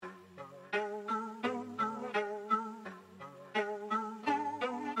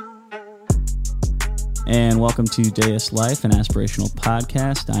And welcome to Deus Life, an aspirational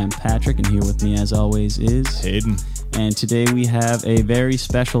podcast. I'm Patrick, and here with me, as always, is Hayden. And today we have a very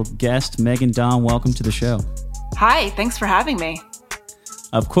special guest, Megan Daum. Welcome to the show. Hi, thanks for having me.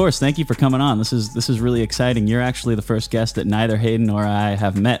 Of course, thank you for coming on. This is really exciting. You're actually the first guest that neither Hayden or I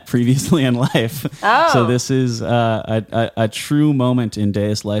have met previously in life. Oh. So this is a true moment in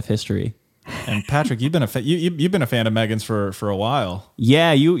Deus Life history. And Patrick, you've been a fan of Megan's for a while.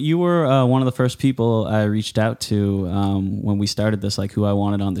 Yeah, you were one of the first people I reached out to when we started this, like who I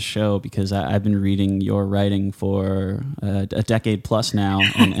wanted on the show, because I've been reading your writing for a decade plus now,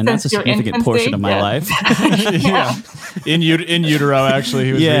 and that's a significant portion of my life. Yeah, in utero, actually.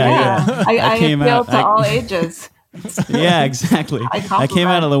 He was I appeal to all ages. Yeah, exactly. I came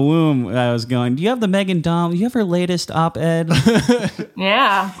out of the womb. I was going, do you have the Megan Daum? Do you have her latest op-ed?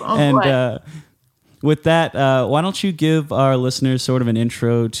 Yeah. Oh, and with that, why don't you give our listeners sort of an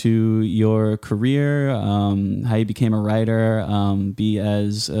intro to your career, how you became a writer, be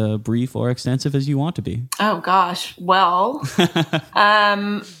as brief or extensive as you want to be. Oh, gosh. Well,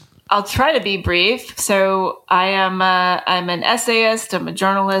 I'll try to be brief. So I'm an essayist. I'm a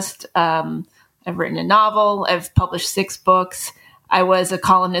journalist. I've written a novel. I've published 6 books. I was a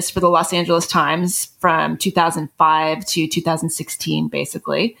columnist for the Los Angeles Times from 2005 to 2016,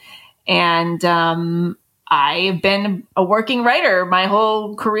 basically. And I've been a working writer my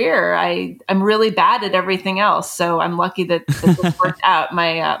whole career. I'm really bad at everything else, so I'm lucky that this worked out.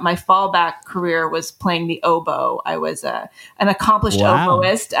 My fallback career was playing the oboe. I was an accomplished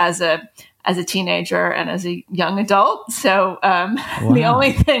oboist as a teenager and as a young adult. So the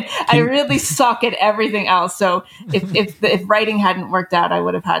only thing, I really suck at everything else. So if writing hadn't worked out, I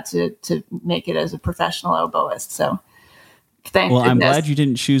would have had to make it as a professional oboist. So thank goodness. I'm glad you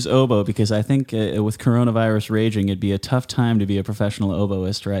didn't choose oboe, because I think with coronavirus raging, it'd be a tough time to be a professional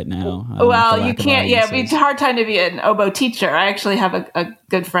oboist right now. Well, you can't. Yeah, it'd be a hard time to be an oboe teacher. I actually have a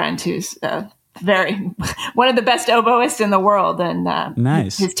good friend who's one of the best oboists in the world, and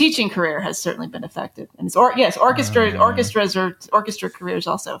nice. His teaching career has certainly been affected, and orchestra careers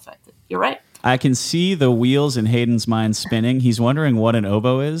also affected. You're right. I can see the wheels in Hayden's mind spinning. He's wondering what an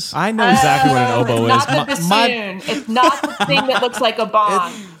oboe is. I know exactly what an oboe it's is. Not the bassoon. It's not the thing that looks like a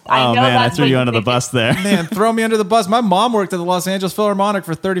bong. I threw you under the bus there. Man, throw me under the bus. My mom worked at the Los Angeles Philharmonic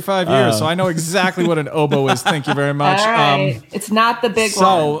for 35 years, so I know exactly what an oboe is. Thank you very much. All right. It's not the big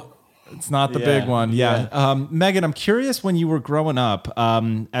one. It's not the big one. Yeah. Megan, I'm curious, when you were growing up,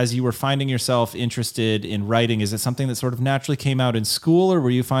 as you were finding yourself interested in writing, is it something that sort of naturally came out in school, or were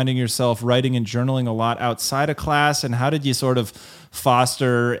you finding yourself writing and journaling a lot outside of class? And how did you sort of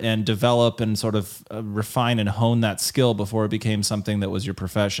foster and develop and sort of refine and hone that skill before it became something that was your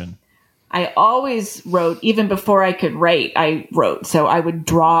profession? I always wrote, even before I could write, I wrote. So I would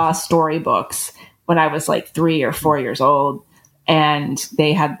draw storybooks when I was like 3 or 4 years old. And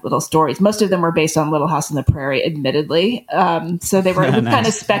they had little stories. Most of them were based on Little House on the Prairie, admittedly. So they were nice. Kind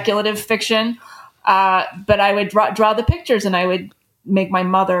of speculative fiction. But I would draw the pictures, and I would make my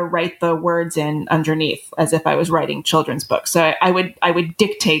mother write the words in underneath, as if I was writing children's books. So I would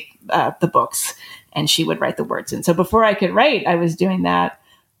dictate the books, and she would write the words in. So before I could write, I was doing that.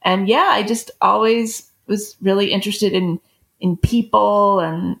 And I just always was really interested in people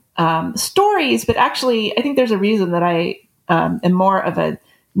and stories. But actually, I think there's a reason that I am more of a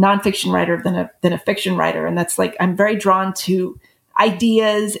nonfiction writer than a fiction writer. And that's like, I'm very drawn to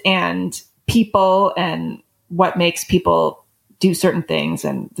ideas and people and what makes people do certain things,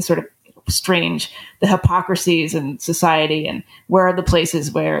 and the sort of the hypocrisies in society, and where are the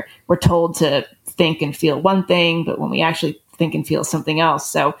places where we're told to think and feel one thing, but when we actually think and feel something else.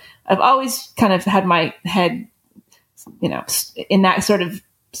 So I've always kind of had my head, in that sort of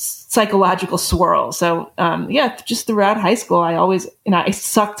psychological swirl. So, just throughout high school, I always, I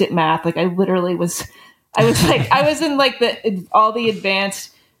sucked at math. Like I was in like all the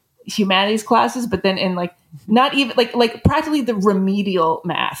advanced humanities classes, but then in like, not even like practically the remedial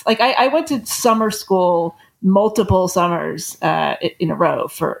math. Like I went to summer school multiple summers in a row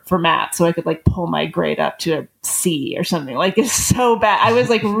for math, so I could like pull my grade up to a C or something. Like it's so bad. I was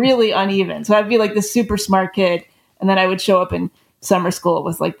like really uneven. So I'd be like the super smart kid, and then I would show up in summer school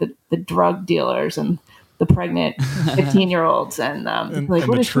with like the drug dealers and the pregnant 15-year-olds and like,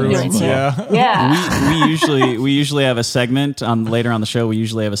 what is she doing here? We usually have a segment later on the show. We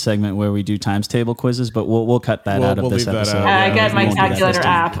usually have a segment where we do times table quizzes, but we'll cut that out of this episode. I got my calculator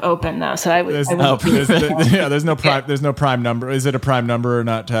app open though, so there's no prime number. Is it a prime number or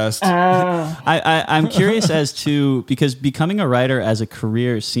not test? I'm curious as to, because becoming a writer as a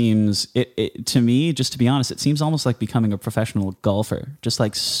career seems, it to me, just to be honest, it seems almost like becoming a professional golfer, just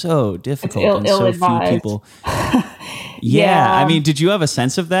like so difficult and so few people. Yeah. I mean, did you have a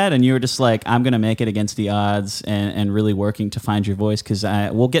sense of that? And you were just like, I'm going to make it against the odds and really working to find your voice. Cause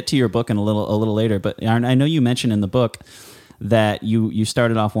we'll get to your book in a little later, but I know you mentioned in the book that you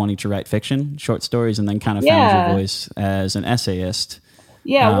started off wanting to write fiction, short stories, and then kind of found your voice as an essayist.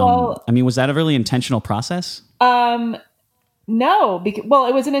 Yeah. I mean, was that a really intentional process? No, it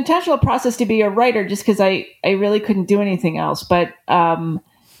was an intentional process to be a writer just because I really couldn't do anything else. But,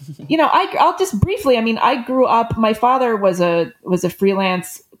 I'll just briefly, I mean, I grew up, my father was a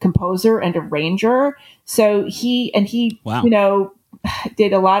freelance composer and arranger. So he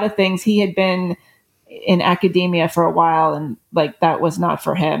did a lot of things. He had been in academia for a while and like, that was not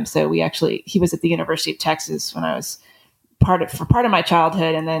for him. So he was at the University of Texas when I was part of my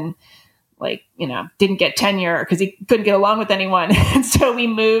childhood. And then didn't get tenure because he couldn't get along with anyone. And so we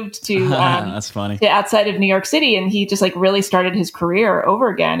moved to, that's funny, to outside of New York City. And he just like really started his career over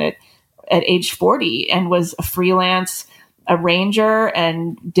again at age 40 and was a freelance arranger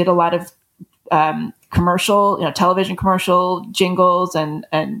and did a lot of, commercial, television commercial jingles. And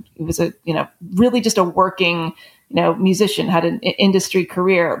it was really just a working, musician, had an industry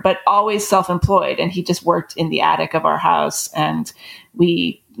career, but always self-employed. And he just worked in the attic of our house. And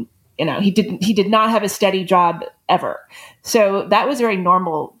he did not have a steady job ever. So that was very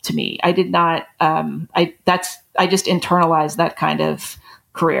normal to me. I did not, I just internalized that kind of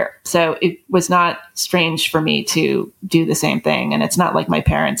career. So it was not strange for me to do the same thing. And it's not like my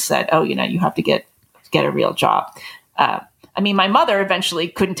parents said, oh, you have to get a real job. I mean, my mother eventually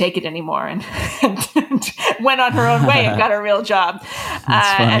couldn't take it anymore and went on her own way and got a real job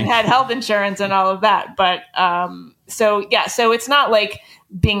and had health insurance and all of that. But so it's not like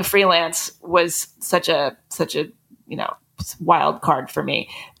being freelance was such a wild card for me.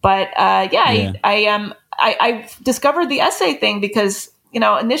 But I discovered the essay thing because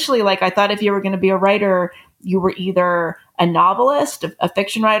initially, like, I thought if you were going to be a writer, you were either a novelist, a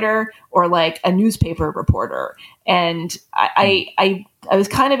fiction writer, or like a newspaper reporter. And I was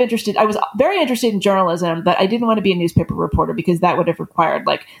kind of interested. I was very interested in journalism, but I didn't want to be a newspaper reporter because that would have required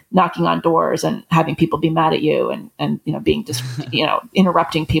like knocking on doors and having people be mad at you and being just,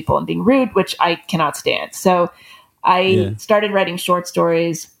 interrupting people and being rude, which I cannot stand. So I started writing short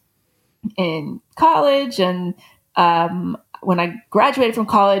stories in college. And when I graduated from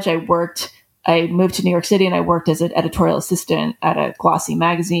college, I moved to New York City and I worked as an editorial assistant at a glossy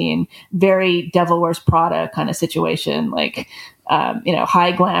magazine, very Devil Wears Prada kind of situation, like,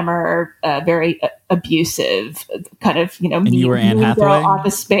 high glamour, very abusive kind of, and you were Anne Hathaway?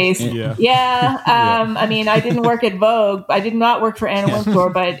 Office space. I mean, I didn't work at Vogue. I did not work for Anna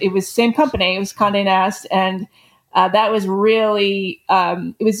Wintour, but it was same company. It was Condé Nast. And that was really,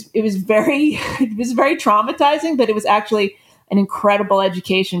 it was very traumatizing, but it was actually an incredible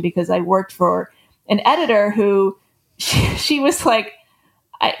education because I worked for an editor who she was like,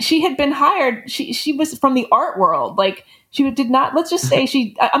 she had been hired. She was from the art world. Like she did not, let's just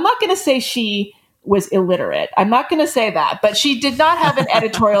say I'm not going to say she was illiterate. I'm not going to say that, but she did not have an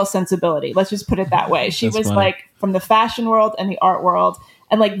editorial sensibility. Let's just put it that way. She was funny. Like from the fashion world and the art world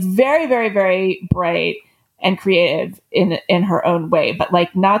and like very, very, very bright and creative in her own way, but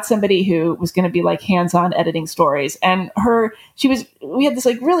like not somebody who was going to be like hands-on editing stories. And we had this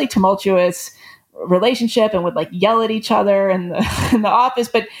like really tumultuous relationship and would like yell at each other in the office.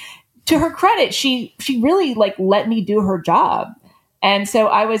 But to her credit, she really like let me do her job. And so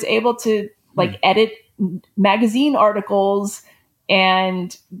I was able to like edit magazine articles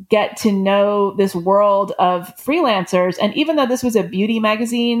and get to know this world of freelancers. And even though this was a beauty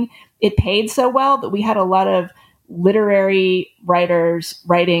magazine, it paid so well that we had a lot of literary writers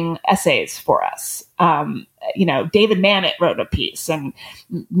writing essays for us. David Mamet wrote a piece and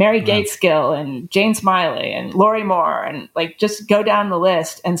Mary Gateskill and Jane Smiley and Lori Moore and like just go down the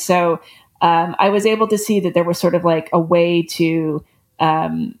list. And so I was able to see that there was sort of like a way to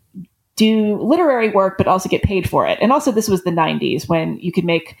do literary work, but also get paid for it. And also this was the 90s when you could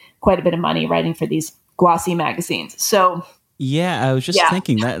make quite a bit of money writing for these glossy magazines. So Yeah, I was just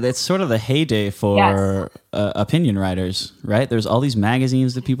thinking that it's sort of the heyday for opinion writers, right? There's all these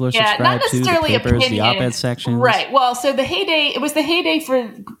magazines that people are subscribed to, the papers, the op-ed sections. Right. Well, so it was the heyday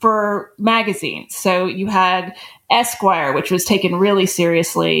for magazines. So you had Esquire, which was taken really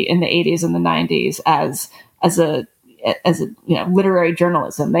seriously in the 80s and the 90s as a literary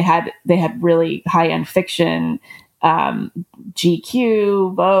journalism. They had really high-end fiction,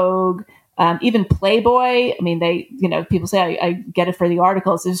 GQ, Vogue, even Playboy. I mean, people say I get it for the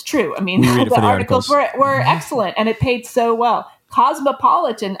articles. It's true. I mean, the articles were excellent, and it paid so well.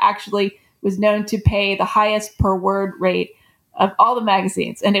 Cosmopolitan actually was known to pay the highest per word rate of all the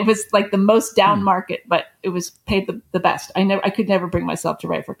magazines, and it was like the most down market, but it was paid the best. I could never bring myself to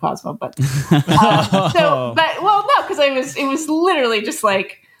write for Cosmo, but because it was literally just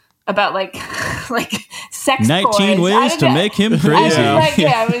like about like sex 19 toys. ways to make him crazy.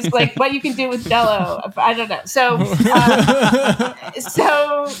 It was like what you can do with Jello. I don't know. So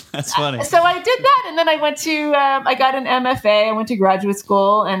that's funny. So I did that, and then I went to I got an MFA. I went to graduate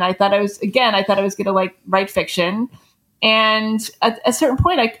school, and I thought I was going to like write fiction. And at a certain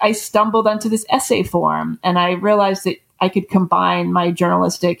point, I stumbled onto this essay form, and I realized that I could combine my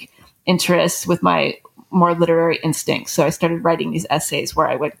journalistic interests with my more literary instincts. So I started writing these essays where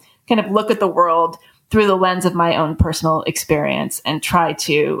I would kind of look at the world through the lens of my own personal experience and try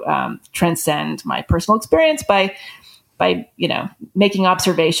to transcend my personal experience by making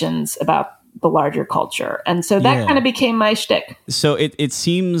observations about the larger culture. And so that kind of became my shtick. So it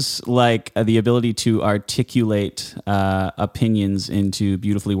seems like the ability to articulate opinions into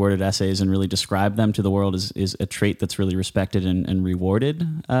beautifully worded essays and really describe them to the world is a trait that's really respected and rewarded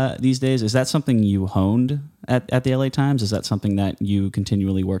these days. Is that something you honed at the LA Times? Is that something that you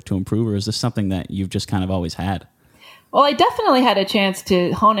continually work to improve, or is this something that you've just kind of always had? Well, I definitely had a chance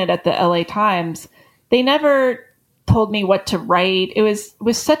to hone it at the LA Times. They never told me what to write. It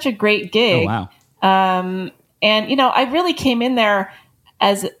was such a great gig. Oh, wow. And I really came in there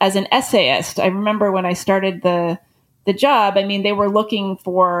as an essayist. I remember when I started the job, I mean, they were looking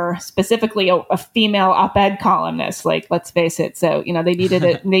for specifically a female op-ed columnist, like, let's face it. So, they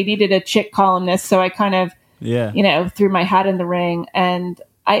needed a chick columnist. So I kind of, threw my hat in the ring, and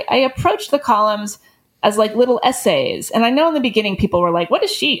I approached the columns as like little essays. And I know in the beginning people were like,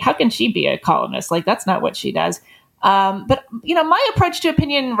 how can she be a columnist? Like, that's not what she does. But my approach to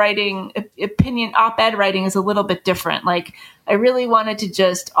opinion op-ed writing is a little bit different. Like, I really wanted to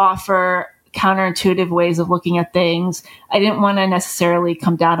just offer counterintuitive ways of looking at things. I didn't want to necessarily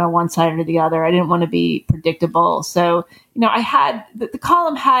come down on one side or the other. I didn't want to be predictable. So, I had the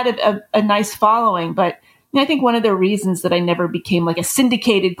column had a nice following, but I think one of the reasons that I never became like a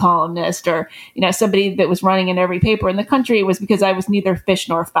syndicated columnist or, somebody that was running in every paper in the country was because I was neither fish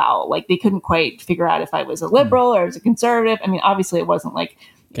nor fowl. Like, they couldn't quite figure out if I was a liberal or I was a conservative. I mean, obviously it wasn't like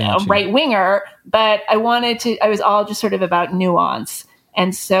a right winger, but I was all just sort of about nuance.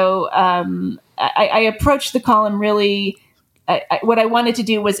 And so I approached the column really, what I wanted to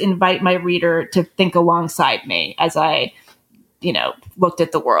do was invite my reader to think alongside me as I looked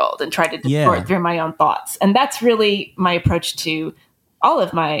at the world and tried to sort through my own thoughts. And that's really my approach to all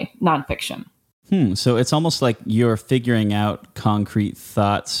of my nonfiction. So it's almost like you're figuring out concrete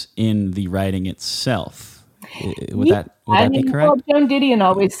thoughts in the writing itself. Would that be correct? Well, Joan Didion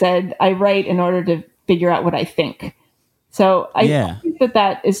always said, I write in order to figure out what I think. So I think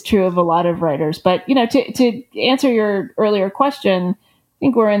that is true of a lot of writers. But, to answer your earlier question, I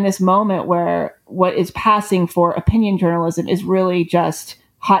think we're in this moment where what is passing for opinion journalism is really just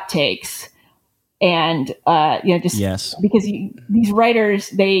hot takes. And, because these writers,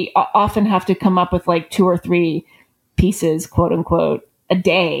 they often have to come up with like 2 or 3 pieces, quote unquote, a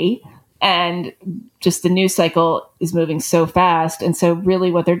day. And just the news cycle is moving so fast. And so really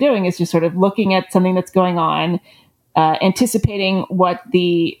what they're doing is just sort of looking at something that's going on, anticipating what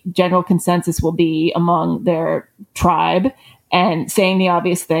the general consensus will be among their tribe, and saying the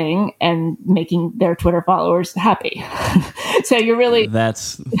obvious thing and making their Twitter followers happy. So you're really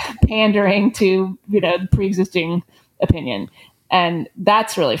pandering to, pre-existing opinion. And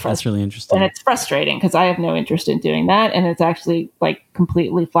that's really frustrating. That's really interesting. And it's frustrating because I have no interest in doing that. And it's actually like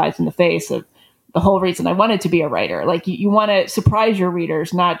completely flies in the face of the whole reason I wanted to be a writer. Like you want to surprise your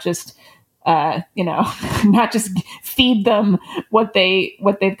readers, not just, not just feed them what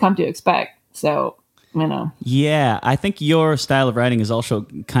they've come to expect. So, Yeah, I think your style of writing is also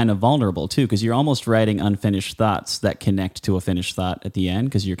kind of vulnerable too, because you're almost writing unfinished thoughts that connect to a finished thought at the end,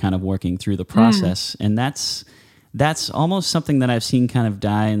 because you're kind of working through the process. And that's almost something that I've seen kind of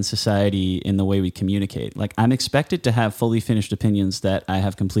die in society in the way we communicate. Like, I'm expected to have fully finished opinions that I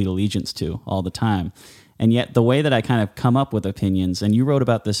have complete allegiance to all the time. And yet the way that I kind of come up with opinions, and you wrote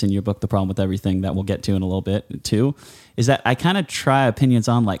about this in your book, The Problem with Everything, that we'll get to in a little bit too, is that I kind of try opinions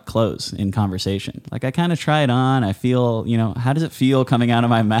on like clothes in conversation. Like I kind of try it on. I feel, how does it feel coming out of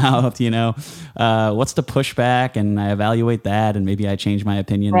my mouth? What's the pushback? And I evaluate that, and maybe I change my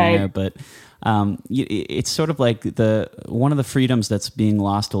opinion there. But it's sort of like one of the freedoms that's being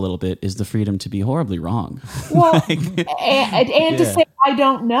lost a little bit is the freedom to be horribly wrong. Well, and to say, I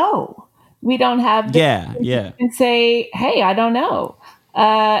don't know. We don't have and say, hey, I don't know.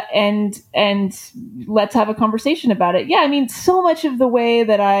 And let's have a conversation about it. Yeah, I mean, so much of the way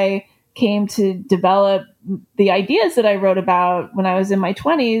that I came to develop the ideas that I wrote about when I was in my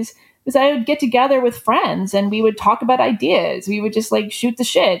 20s was I would get together with friends and we would talk about ideas. We would just like shoot the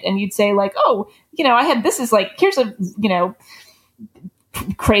shit, and you'd say like, oh, I had here's a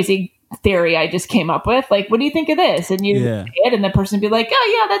crazy theory I just came up with. Like, what do you think of this? And you say it, and the person would be like,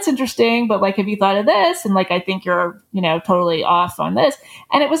 oh yeah, that's interesting, but like, have you thought of this? And like, I think you're totally off on this.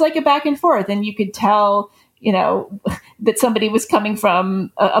 And it was like a back and forth, and you could tell that somebody was coming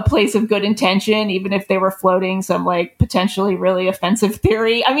from a place of good intention, even if they were floating some like potentially really offensive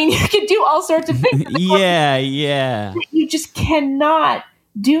theory. I mean, you could do all sorts of things. You just cannot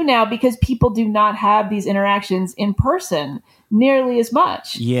do now because people do not have these interactions in person nearly as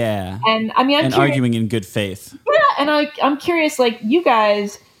much. Yeah. And I mean, I'm arguing in good faith. Yeah. And I'm curious, like you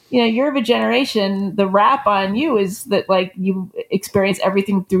guys, you're of a generation, the rap on you is that like you experience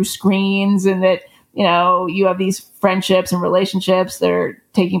everything through screens, and that, you have these friendships and relationships that are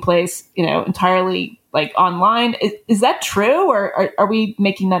taking place, entirely like online. Is that true, or are we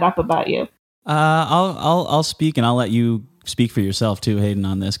making that up about you? I'll speak, and I'll let you speak for yourself too, Hayden,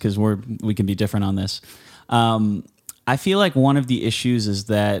 on this, because we can be different on this. I feel like one of the issues is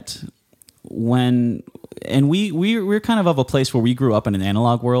that we're kind of a place where we grew up in an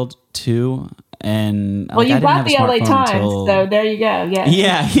analog world too. And well, you got the LA Times, so there you go.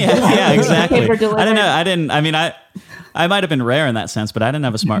 Yeah, exactly. I might have been rare in that sense, but I didn't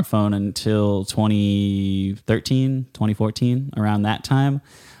have a smartphone until 2013, 2014, around that time.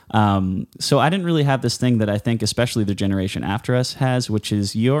 So I didn't really have this thing that I think especially the generation after us has, which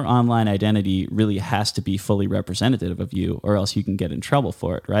is your online identity really has to be fully representative of you, or else you can get in trouble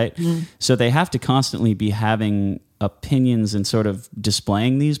for it, right? Mm. So they have to constantly be having opinions and sort of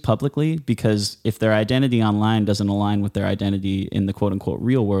displaying these publicly, because if their identity online doesn't align with their identity in the quote unquote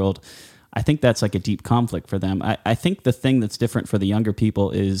real world, I think that's like a deep conflict for them. I think the thing that's different for the younger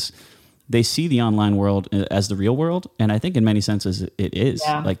people is they see the online world as the real world. And I think in many senses it is.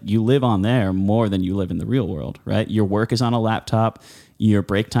 Yeah. Like you live on there more than you live in the real world, right? Your work is on a laptop. Your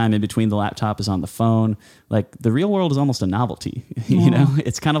break time in between the laptop is on the phone. Like the real world is almost a novelty,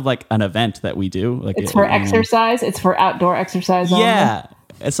 It's kind of like an event that we do. Like it's for exercise. It's for outdoor exercise. Yeah.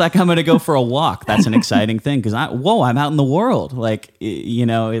 It's like, I'm going to go for a walk. That's an exciting thing because I'm out in the world. Like,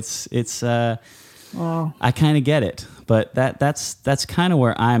 wow. I kind of get it, but that's kind of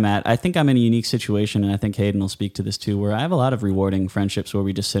where I'm at. I think I'm in a unique situation, and I think Hayden will speak to this too, where I have a lot of rewarding friendships where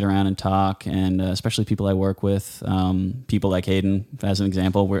we just sit around and talk, and especially people I work with, people like Hayden, as an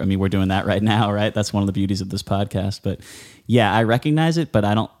example. We're doing that right now, right? That's one of the beauties of this podcast. But yeah, I recognize it, but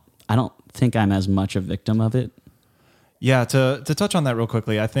I don't think I'm as much a victim of it. Yeah, to touch on that real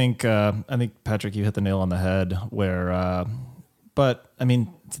quickly, I think Patrick, you hit the nail on the head. But I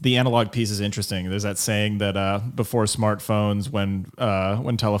mean, the analog piece is interesting. There's that saying that before smartphones, when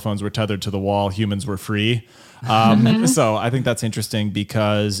telephones were tethered to the wall, humans were free. So I think that's interesting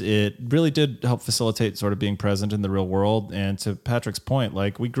because it really did help facilitate sort of being present in the real world. And to Patrick's point,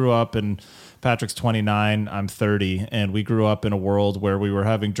 like we grew up in, Patrick's 29, I'm 30, and we grew up in a world where we were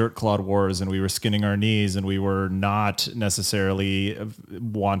having dirt clod wars and we were skinning our knees and we were not necessarily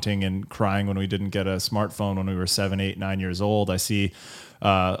wanting and crying when we didn't get a smartphone when we were 7, 8, 9 years old. I see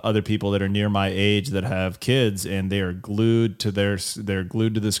other people that are near my age that have kids and they are glued to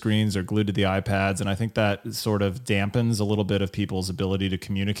the screens, they're glued to the iPads. And I think that sort of dampens a little bit of people's ability to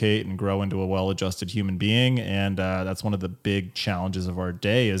communicate and grow into a well-adjusted human being. And that's one of the big challenges of our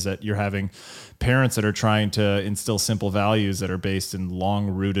day, is that you're having parents that are trying to instill simple values that are based in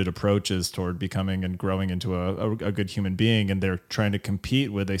long-rooted approaches toward becoming and growing into a good human being, and they're trying to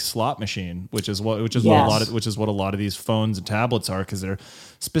compete with a slot machine, which is what a lot of these phones and tablets are, because they're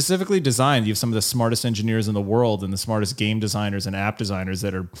specifically designed. You have some of the smartest engineers in the world and the smartest game designers and app designers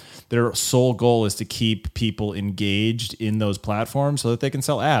that are, their sole goal is to keep people engaged in those platforms so that they can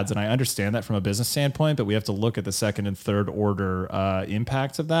sell ads. And I understand that from a business standpoint, but we have to look at the second and third order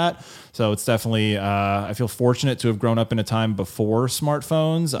impacts of that. So it's definitely, I feel fortunate to have grown up in a time before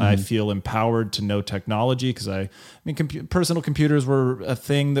smartphones. I feel empowered to know technology because I mean, personal computers were a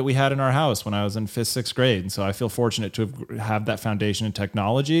thing that we had in our house when I was in 5th, 6th grade. And so I feel fortunate to have that foundation in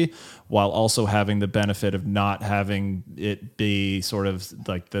technology while also having the benefit of not having it be sort of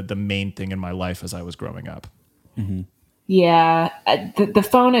like the main thing in my life as I was growing up. Mm-hmm. Yeah. The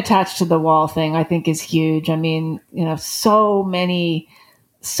phone attached to the wall thing, I think, is huge. I mean, so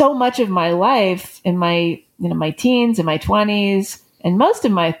much of my life in my teens and my 20s and most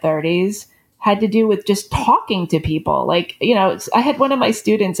of my 30s had to do with just talking to people. Like, I had one of my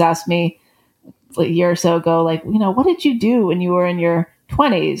students ask me a year or so ago, like, what did you do when you were in your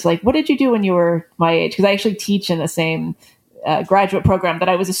 20s? Like, what did you do when you were my age? Because I actually teach in the same graduate program that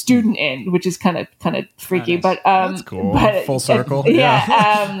I was a student in, which is kind of freaky. Nice. But that's cool. Full circle.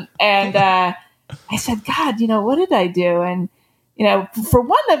 Yeah. And I said, God, what did I do? And for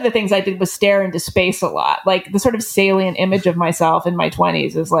one of the things I did was stare into space a lot. Like the sort of salient image of myself in my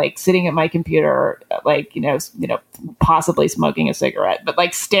 20s is like sitting at my computer, like, possibly smoking a cigarette, but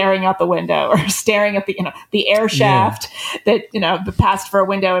like staring out the window or staring at the air shaft that, passed for a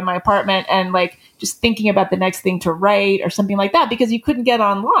window in my apartment and like just thinking about the next thing to write or something like that because you couldn't get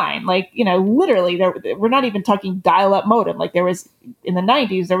online. Like, literally we're not even talking dial-up modem. Like there was in the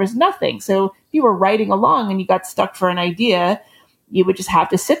 90s, there was nothing. So if you were writing along and you got stuck for an idea, you would just have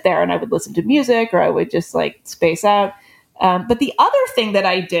to sit there and I would listen to music or I would just like space out. But the other thing that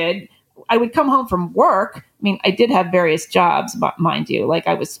I did, I would come home from work. I mean, I did have various jobs, mind you. Like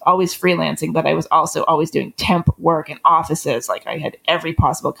I was always freelancing, but I was also always doing temp work in offices. Like I had every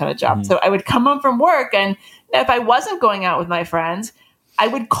possible kind of job. Mm-hmm. So I would come home from work and if I wasn't going out with my friends, I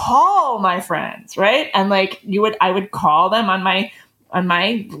would call my friends, right? And like I would call them on my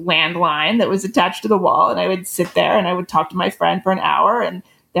landline that was attached to the wall. And I would sit there and I would talk to my friend for an hour and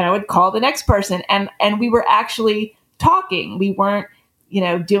then I would call the next person. And we were actually talking. We weren't, we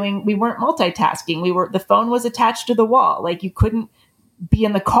weren't multitasking. The phone was attached to the wall. Like you couldn't be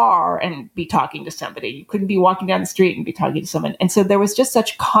in the car and be talking to somebody. You couldn't be walking down the street and be talking to someone. And so there was just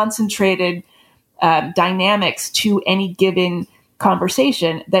such concentrated dynamics to any given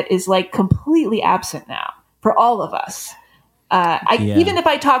conversation that is like completely absent now for all of us. Even if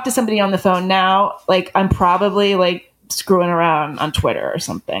I talk to somebody on the phone now, like I'm probably like screwing around on Twitter or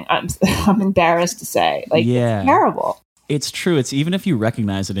something. I'm embarrassed to say, like, it's terrible. It's true. It's even if you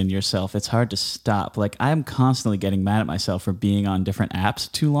recognize it in yourself, it's hard to stop. Like I'm constantly getting mad at myself for being on different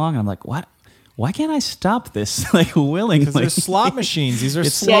apps too long. I'm like, what? Why can't I stop this? Like willingly. Because they're slot machines. These are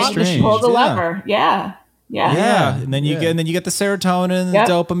slot machines. You pull the lever. Yeah. And then you get the serotonin, the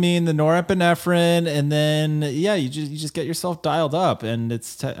dopamine, the norepinephrine, and then you just get yourself dialed up. And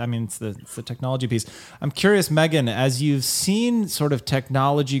it's the technology piece. I'm curious, Megan, as you've seen sort of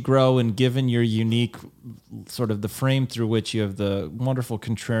technology grow and given your unique sort of the frame through which you have the wonderful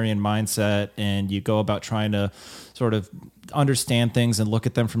contrarian mindset and you go about trying to sort of understand things and look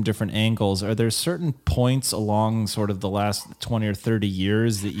at them from different angles, are there certain points along sort of the last 20 or 30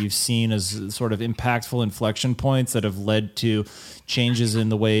 years that you've seen as sort of impactful inflection points that have led to changes in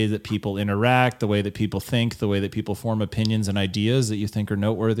the way that people interact, the way that people think, the way that people form opinions and ideas that you think are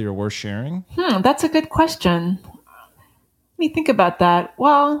noteworthy or worth sharing? That's a good question. Let me think about that.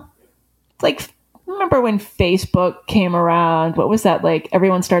 Well, it's like, remember when Facebook came around? What was that like?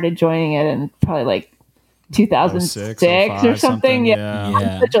 Everyone started joining it and probably like 2006 or something. Yeah.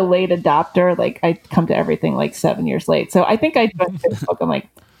 I'm such a late adopter. Like I come to everything like 7 years late. So I think I joined Facebook in like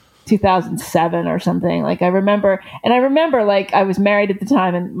 2007 or something. Like I remember like I was married at the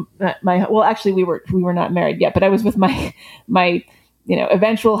time and we were not married yet, but I was with my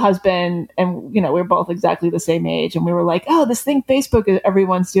eventual husband and, we were both exactly the same age. And we were like, oh, this thing Facebook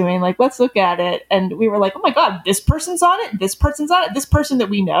everyone's doing, like, let's look at it. And we were like, oh my God, this person's on it. This person's on it. This person that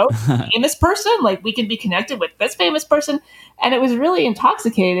we know, famous person, like we can be connected with this famous person. And it was really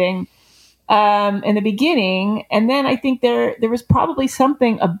intoxicating in the beginning. And then I think there was probably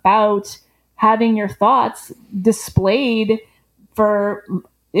something about having your thoughts displayed for,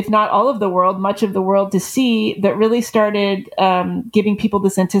 if not all of the world, much of the world to see, that really started giving people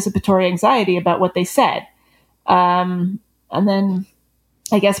this anticipatory anxiety about what they said. And then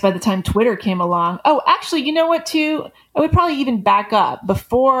I guess by the time Twitter came along, actually, you know what, too? I would probably even back up.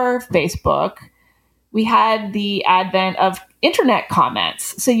 Before Facebook, we had the advent of internet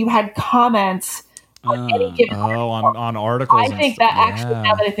comments. So you had comments any given on articles. I think that actually,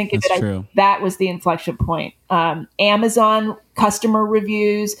 now that I think of it, that was the inflection point. Amazon customer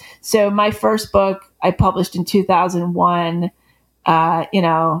reviews. So my first book I published in 2001.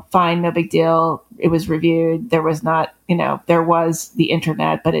 Fine, no big deal. It was reviewed. There was not, there was the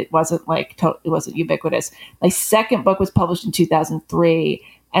internet, but it wasn't it wasn't ubiquitous. My second book was published in 2003,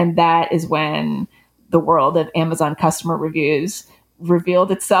 and that is when the world of Amazon customer reviews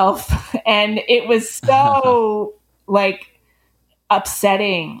revealed itself, and it was so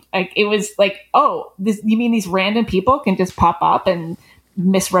upsetting. It was you mean these random people can just pop up and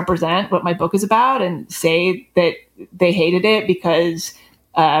misrepresent what my book is about and say that they hated it because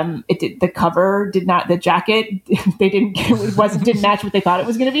the cover did not, the jacket didn't match what they thought it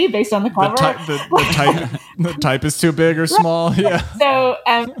was going to be based on the cover. The type is too big or small. Yeah. So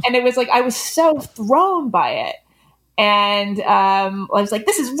and it was I was so thrown by it. And I was like,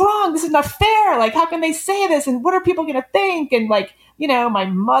 this is wrong. This is not fair. How can they say this? And what are people going to think? And my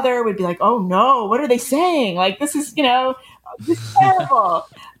mother would be like, oh no, what are they saying? This is, this is terrible.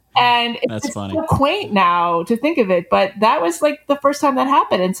 And it's so quaint now to think of it. But that was the first time that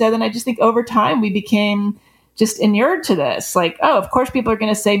happened. And so then I just think over time we became just inured to this. Of course people are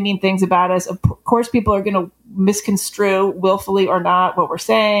going to say mean things about us. Of course people are going to misconstrue willfully or not what we're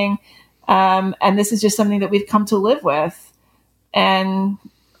saying. And this is just something that we've come to live with, and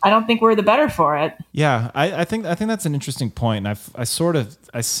I don't think we're the better for it. Yeah, I think that's an interesting point, and I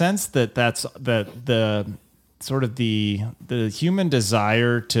sense that's the sort of the human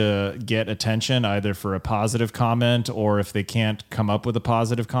desire to get attention, either for a positive comment or if they can't come up with a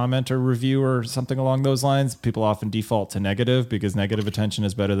positive comment or review or something along those lines, people often default to negative because negative attention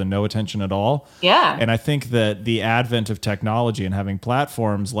is better than no attention at all. Yeah. And I think that the advent of technology and having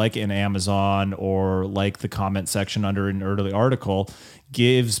platforms like in Amazon or like the comment section under an early article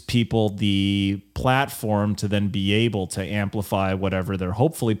gives people the platform to then be able to amplify whatever their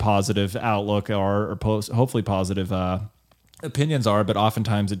hopefully positive outlook or hopefully positive opinions are, but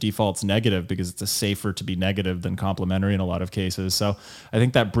oftentimes it defaults negative because it's safer to be negative than complimentary in a lot of cases. So I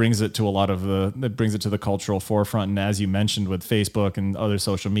think that brings it to the cultural forefront. And as you mentioned with Facebook and other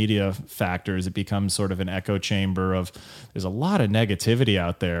social media factors, it becomes sort of an echo chamber of there's a lot of negativity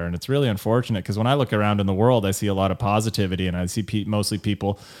out there. And it's really unfortunate because when I look around in the world, I see a lot of positivity and I see mostly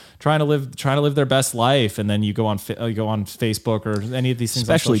people trying to live their best life. And then you go on Facebook or any of these things,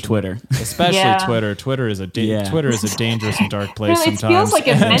 especially Twitter, Twitter. Twitter is a dangerous and dark place. Really, sometimes. It feels like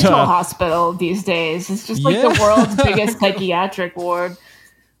a mental hospital these days. It's just the world's biggest psychiatric ward.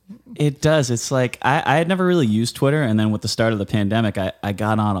 It does. It's I had never really used Twitter, and then with the start of the pandemic, I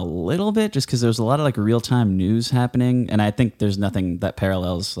got on a little bit just because there was a lot of real-time news happening, and I think there's nothing that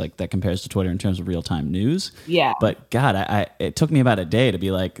parallels that compares to Twitter in terms of real-time news. Yeah. But God, it took me about a day to be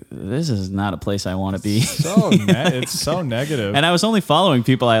this is not a place I want to be. It's so negative. And I was only following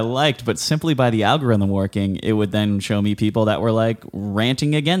people I liked, but simply by the algorithm working, it would then show me people that were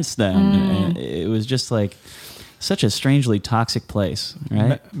ranting against them. And it was just such a strangely toxic place,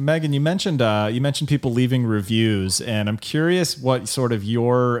 right? Megan, you mentioned people leaving reviews, and I'm curious what sort of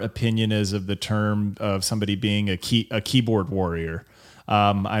your opinion is of the term of somebody being a keyboard warrior.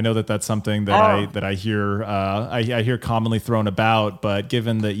 I know that's something that I hear commonly thrown about, but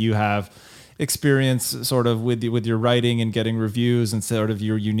given that you have experience sort of with your writing and getting reviews and sort of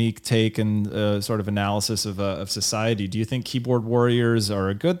your unique take and sort of analysis of society, do you think keyboard warriors are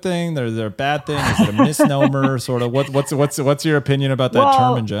a good thing? They're a bad thing? Is it a misnomer? Sort of what's your opinion about that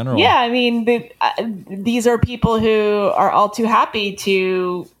term in general? Yeah, I mean, these are people who are all too happy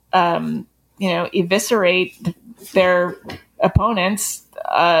to eviscerate their opponents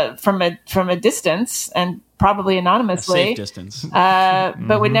from a distance and probably anonymously, a safe distance,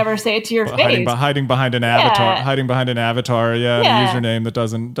 but would never say it to your face. Hiding behind an avatar, a username that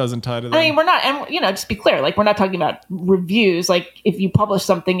doesn't tie to them. I mean, we're not, and just be clear, we're not talking about reviews. If you publish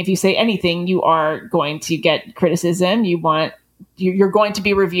something, if you say anything, you are going to get criticism. You're going to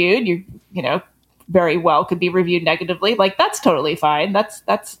be reviewed. You very well could be reviewed negatively. That's totally fine. That's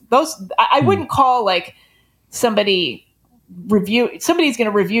those. I wouldn't call somebody's going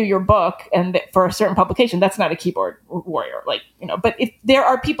to review your book and for a certain publication, that's not a keyboard warrior. But if there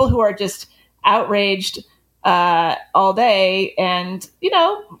are people who are just outraged all day and,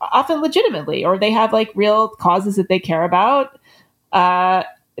 often legitimately, or they have real causes that they care about.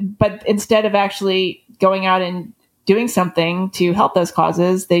 But instead of actually going out and doing something to help those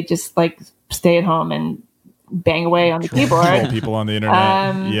causes, they just stay at home and bang away on the keyboard. People on the internet.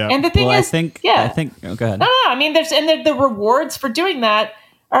 And the thing is, I think. Oh, go ahead. No. I mean, the rewards for doing that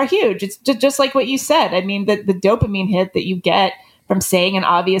are huge. It's just like what you said. I mean, the dopamine hit that you get from saying an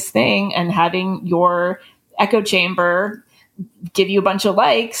obvious thing and having your echo chamber give you a bunch of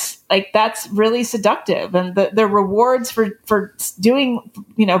likes, like that's really seductive. And the rewards for doing,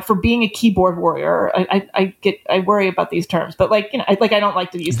 for being a keyboard warrior, I worry about these terms, but I don't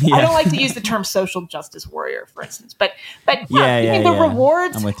like to use, I don't like to use the term social justice warrior, for instance, but the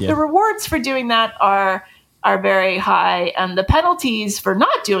rewards, the rewards for doing that are very high, and the penalties for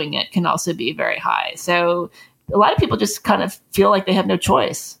not doing it can also be very high. So a lot of people just kind of feel like they have no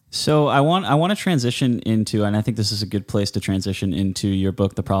choice. So I want to transition into, and I think this is a good place to transition into your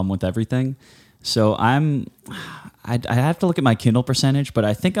book, The Problem with Everything. So I have to look at my Kindle percentage, but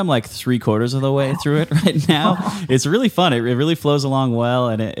I think I'm like 3/4 of the way through it right now. It's really fun. It really flows along well,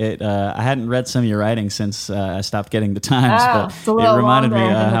 and I hadn't read some of your writing since I stopped getting the Times, but it reminded me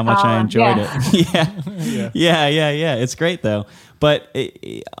how much I enjoyed it. Yeah. It's great though, but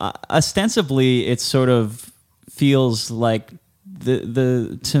ostensibly, it sort of feels like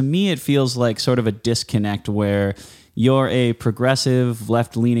to me it feels like sort of a disconnect where you're a progressive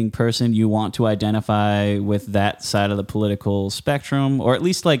left-leaning person. You want to identify with that side of the political spectrum, or at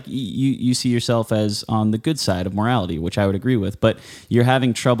least like you see yourself as on the good side of morality, which I would agree with, but you're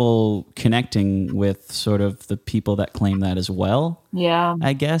having trouble connecting with sort of the people that claim that as well. Yeah.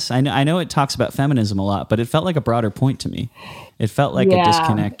 I guess. I know it talks about feminism a lot, but it felt like a broader point to me. It felt like a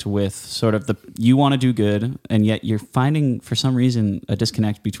disconnect with sort of you want to do good, and yet you're finding for some reason a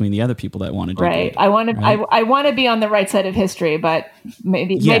disconnect between the other people that want to do good. I want to be on the right side of history, but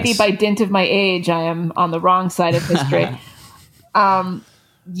maybe by dint of my age, I am on the wrong side of history. Can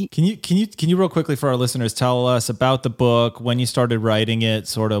you real quickly for our listeners tell us about the book, when you started writing it,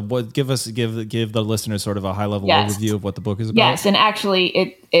 sort of what give the listeners sort of a high level overview of what the book is about? Yes, and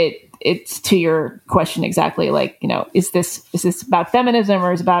actually it's to your question exactly, like, is this about feminism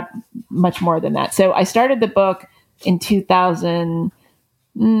or is it about much more than that? So I started the book in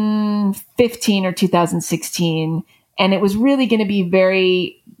 2015 or 2016, and it was really going to be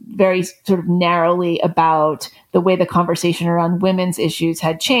very, very sort of narrowly about the way the conversation around women's issues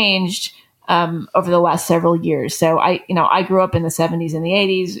had changed over the last several years. So I grew up in the 70s and the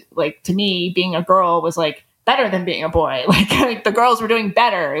 80s. Like, to me, being a girl was like better than being a boy. Like the girls were doing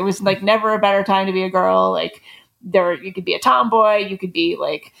better. It was like never a better time to be a girl. Like you could be a tomboy, you could be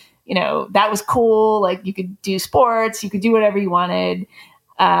like, that was cool. Like you could do sports, you could do whatever you wanted.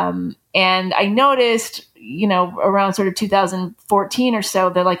 And I noticed, around sort of 2014 or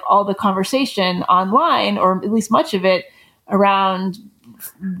so, that like all the conversation online, or at least much of it around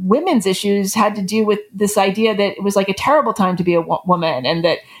women's issues, had to do with this idea that it was like a terrible time to be a woman, and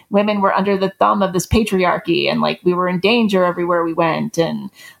that women were under the thumb of this patriarchy, and like we were in danger everywhere we went, and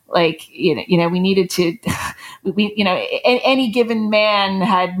like we needed to any given man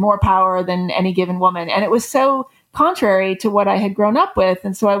had more power than any given woman, and it was so contrary to what I had grown up with.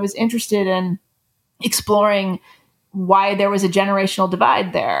 And so I was interested in exploring why there was a generational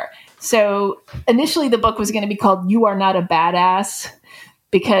divide there. So initially the book was going to be called "You Are Not a Badass,"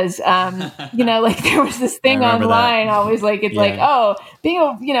 because, like there was this thing online always like, it's like, oh, being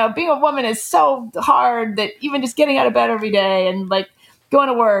a woman is so hard that even just getting out of bed every day and like going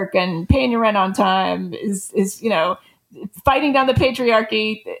to work and paying your rent on time is fighting down the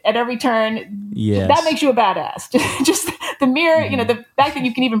patriarchy at every turn. Yes. That makes you a badass. Just the mere, the fact that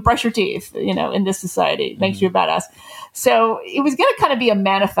you can even brush your teeth, in this society makes you a badass. So it was going to kind of be a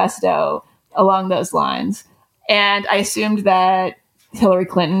manifesto along those lines. And I assumed that Hillary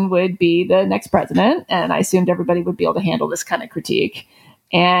Clinton would be the next president, and I assumed everybody would be able to handle this kind of critique.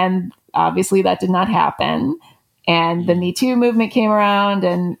 And obviously that did not happen. And the Me Too movement came around,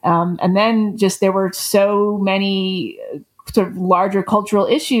 and then just there were so many sort of larger cultural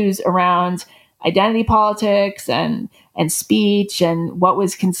issues around identity politics and speech, and what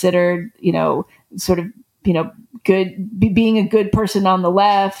was considered, good, being a good person on the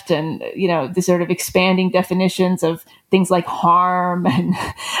left, and the sort of expanding definitions of things like harm and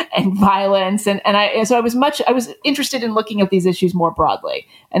violence, and I was interested in looking at these issues more broadly,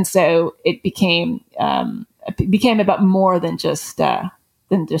 and so it became about more than just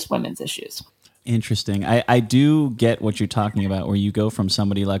women's issues. Interesting. I do get what you're talking about, where you go from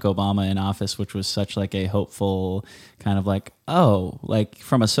somebody like Obama in office, which was such like a hopeful kind of like, like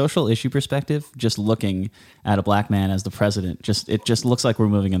from a social issue perspective, just looking at a black man as the president, it just looks like we're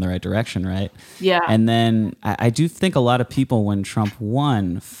moving in the right direction, right? Yeah. And then I do think a lot of people, when Trump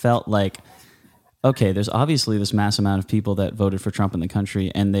won, felt like, okay, there's obviously this mass amount of people that voted for Trump in the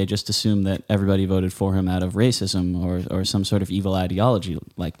country, and they just assume that everybody voted for him out of racism or some sort of evil ideology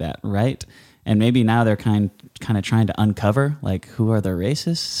like that, right? And maybe now they're kind of trying to uncover, like, who are the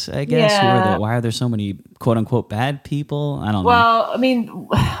racists, I guess? Yeah. Why are there so many quote unquote bad people? I don't know. Well, I mean,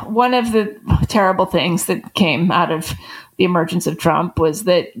 one of the terrible things that came out of the emergence of Trump was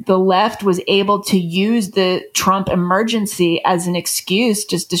that the left was able to use the Trump emergency as an excuse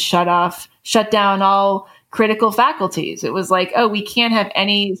just to shut down all critical faculties. It was like, oh, we can't have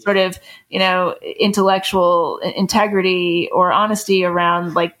any sort of, intellectual integrity or honesty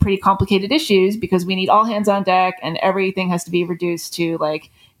around like pretty complicated issues because we need all hands on deck and everything has to be reduced to like,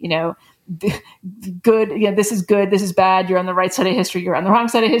 good. This is good. This is bad. You're on the right side of history. You're on the wrong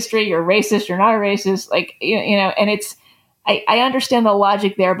side of history. You're racist. You're not a racist. Like, and it's, I understand the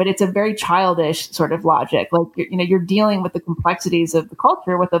logic there, but it's a very childish sort of logic. Like, you're dealing with the complexities of the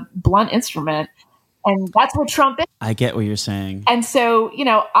culture with a blunt instrument. And that's what Trump is. I get what you're saying. And so,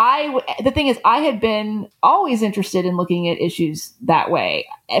 the thing is, I have been always interested in looking at issues that way.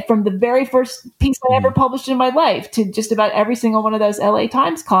 From the very first piece I ever published in my life to just about every single one of those LA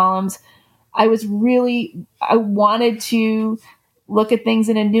Times columns, I wanted to look at things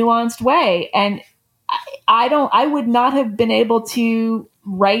in a nuanced way. And I would not have been able to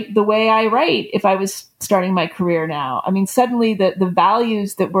write the way I write if I was starting my career now. I mean, suddenly the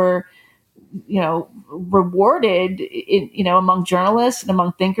values that were rewarded among journalists and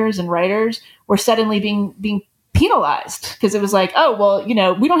among thinkers and writers were suddenly being penalized because it was like, oh, well,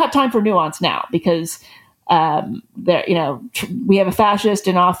 we don't have time for nuance now because we have a fascist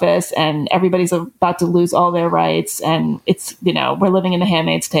in office and everybody's about to lose all their rights. And it's, we're living in The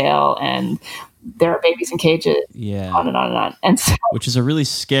Handmaid's Tale and there are babies in cages, on and on and on. And so, which is a really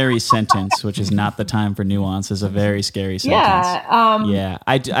scary sentence, which is not the time for nuance, is a very scary sentence. Yeah.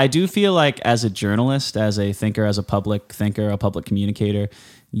 I do feel like as a journalist, as a thinker, as a public thinker, a public communicator,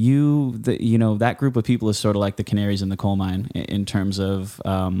 that group of people is sort of like the canaries in the coal mine in terms of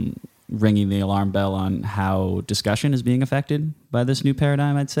ringing the alarm bell on how discussion is being affected by this new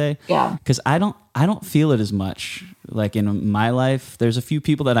paradigm, I'd say. Yeah. Because I don't feel it as much. Like in my life, there's a few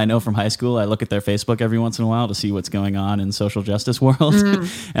people that I know from high school. I look at their Facebook every once in a while to see what's going on in social justice world.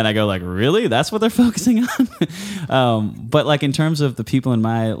 And I go like, really? That's what they're focusing on? But like in terms of the people in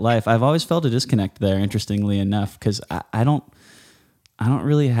my life, I've always felt a disconnect there, interestingly enough, because I don't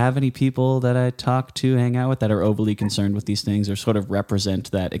really have any people that I talk to, hang out with, that are overly concerned with these things or sort of represent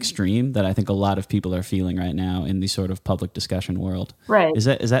that extreme that I think a lot of people are feeling right now in the sort of public discussion world. Right. Is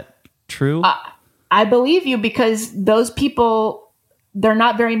that true? I believe you because those people, there are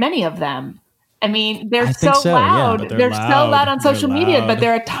not very many of them. I mean, they're so loud. Yeah, they're so loud on social media, but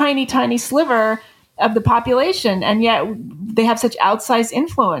they're a tiny, tiny sliver of the population. And yet they have such outsized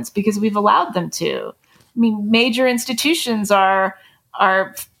influence because we've allowed them to. I mean, major institutions are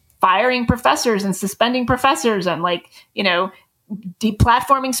firing professors and suspending professors and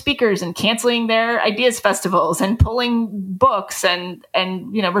deplatforming speakers and canceling their ideas festivals and pulling books and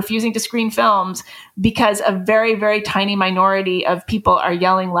refusing to screen films because a very, very tiny minority of people are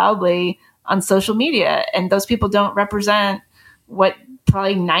yelling loudly on social media. And those people don't represent what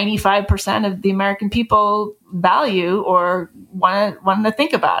probably 95% of the American people value or want to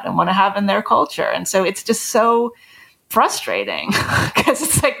think about and want to have in their culture. And so it's just so frustrating because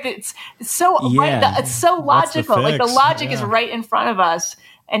it's like it's so it's so logical. Like the logic is right in front of us,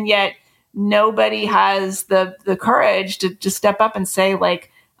 and yet nobody has the courage to just step up and say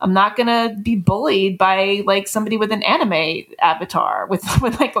like, I'm not gonna be bullied by like somebody with an anime avatar with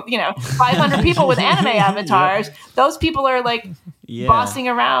 500 people with anime avatars. Those people are like bossing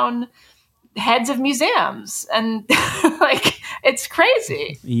around heads of museums and like it's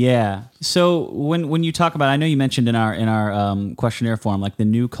crazy. Yeah. So when you talk about, I know you mentioned in our questionnaire form, like the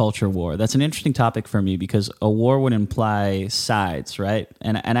new culture war, that's an interesting topic for me because a war would imply sides, right?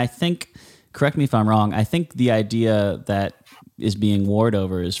 And I think, correct me if I'm wrong, I think the idea that is being warred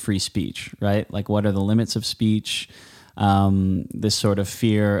over is free speech, right? Like what are the limits of speech? This sort of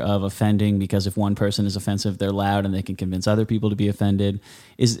fear of offending because if one person is offensive, they're loud and they can convince other people to be offended.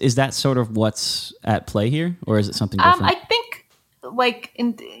 Is that sort of what's at play here, or is it something different? I think,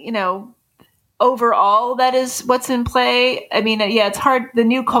 overall, that is what's in play. I mean, it's hard. The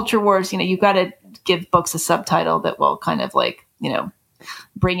new culture wars, you've got to give books a subtitle that will kind of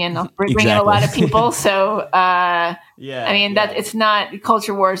bring in a lot of people. So, I mean, that it's not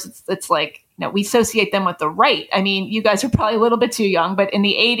culture wars. It's like, we associate them with the right. I mean, you guys are probably a little bit too young, but in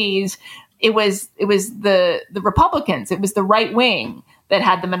the 80s, it was the Republicans. It was the right wing that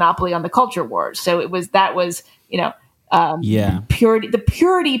had the monopoly on the culture wars. So purity. The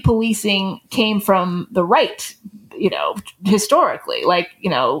purity policing came from the right, historically, like,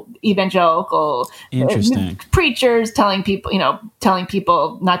 evangelical preachers telling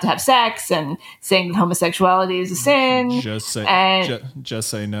people not to have sex and saying that homosexuality is a sin. Just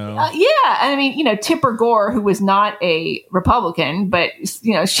say no. I mean, Tipper Gore, who was not a Republican, but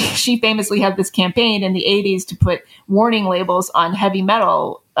she famously had this campaign in the 80s to put warning labels on heavy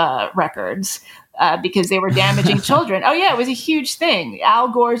metal records. Because they were damaging children. Oh yeah, it was a huge thing. Al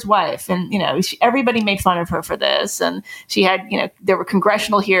Gore's wife, and everybody made fun of her for this. And she had, there were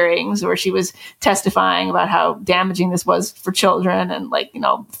congressional hearings where she was testifying about how damaging this was for children. And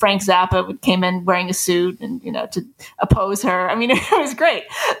Frank Zappa came in wearing a suit and to oppose her. I mean, it was great.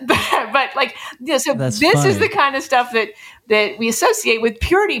 So That's this funny. is the kind of stuff that we associate with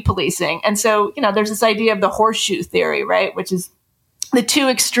purity policing. And so there's this idea of the horseshoe theory, right, which is the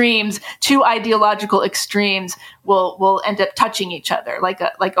two ideological extremes will end up touching each other like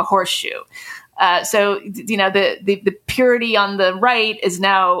a horseshoe. So the purity on the right is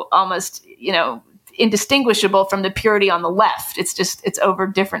now almost indistinguishable from the purity on the left. It's over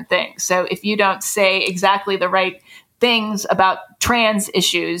different things. So if you don't say exactly the right things about trans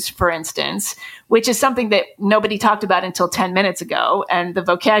issues, for instance, which is something that nobody talked about until 10 minutes ago, and the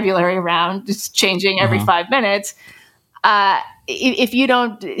vocabulary around is changing every 5 minutes. If you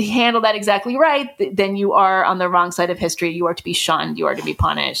don't handle that exactly right, then you are on the wrong side of history. You are to be shunned. You are to be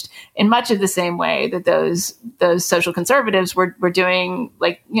punished in much of the same way that those social conservatives were doing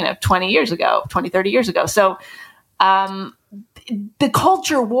 20 years ago, 20, 30 years ago. So the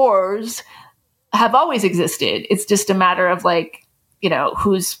culture wars have always existed. It's just a matter of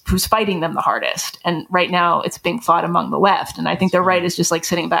who's fighting them the hardest. And right now it's being fought among the left. And I think the right is just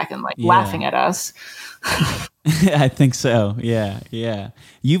sitting back and laughing at us. I think so. Yeah.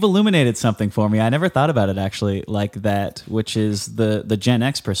 You've illuminated something for me. I never thought about it actually like that, which is the Gen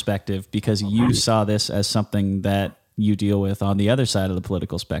X perspective, because you saw this as something that you deal with on the other side of the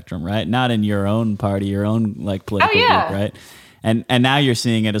political spectrum, right? Not in your own party, your own political group, right? And now you're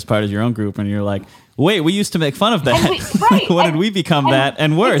seeing it as part of your own group, and you're like, wait, we used to make fun of that. When did we become that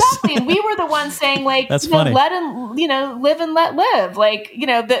and worse? Exactly. And we were the ones saying that's funny. Live and let live.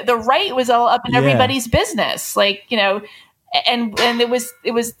 The right was all up in everybody's business. And it was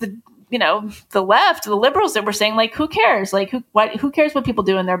the the left, the liberals that were saying who cares? Who cares what people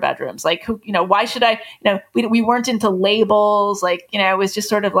do in their bedrooms? Why should I? We weren't into labels. It was just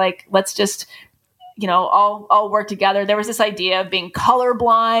sort of let's just all work together. There was this idea of being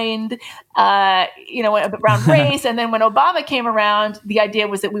colorblind, around race. And then when Obama came around, the idea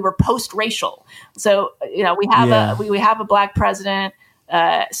was that we were post-racial. So, we have a black president.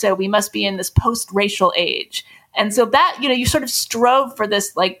 So we must be in this post-racial age. And so that, you sort of strove for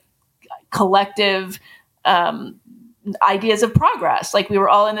this collective, ideas of progress. We were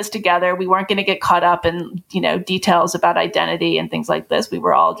all in this together. We weren't going to get caught up in, details about identity and things like this. We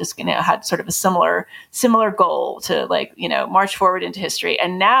were all just going to have sort of a similar goal to march forward into history.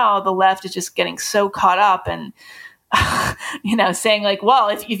 And now the left is just getting so caught up and, saying well,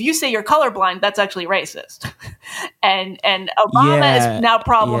 if you say you're colorblind, that's actually racist. and Obama is now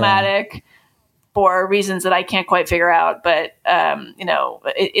problematic for reasons that I can't quite figure out. But,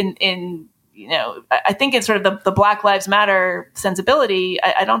 I think it's sort of the Black Lives Matter sensibility.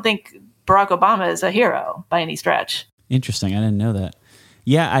 I don't think Barack Obama is a hero by any stretch. Interesting. I didn't know that.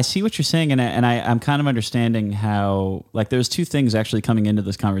 Yeah, I see what you're saying. And I'm kind of understanding how, there's two things actually coming into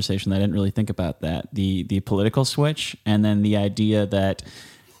this conversation that I didn't really think about, that the political switch, and then the idea that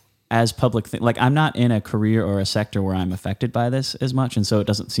as public, I'm not in a career or a sector where I'm affected by this as much. And so it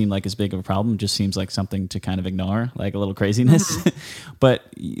doesn't seem like as big of a problem. It just seems like something to kind of ignore, like a little craziness. Mm-hmm. But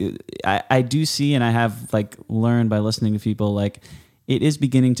I do see, and I have learned by listening to people, it is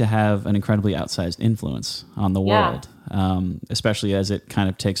beginning to have an incredibly outsized influence on the world, especially as it kind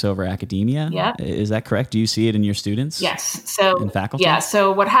of takes over academia. Yeah. Is that correct? Do you see it in your students? Yes. So in faculty? Yeah.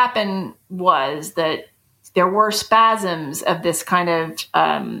 So what happened was that there were spasms of this kind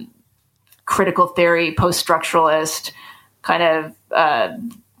of, critical theory, post-structuralist kind of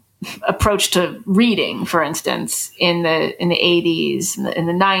approach to reading, for instance, in the 80s, in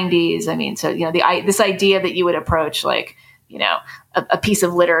the 90s. I mean, so this idea that you would approach a piece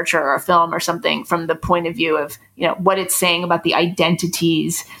of literature or a film or something from the point of view of what it's saying about the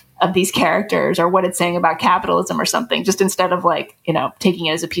identities of these characters, or what it's saying about capitalism or something, just instead of taking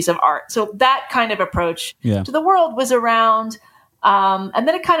it as a piece of art. So that kind of approach to the world was around. And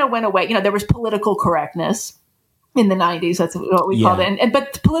then it kind of went away. There was political correctness in the 90s. That's what we called it.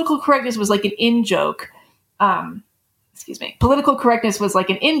 But political correctness was like an in-joke. political correctness was like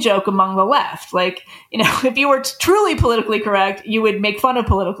an in-joke among the left. Like, if you were truly politically correct, you would make fun of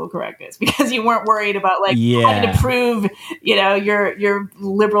political correctness because you weren't worried about having to prove, your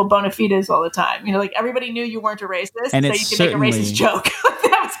liberal bona fides all the time. Like everybody knew you weren't a racist, and so you could make a racist joke.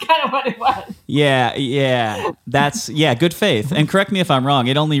 That was kind of what it was. Yeah. That's good faith. And correct me if I'm wrong.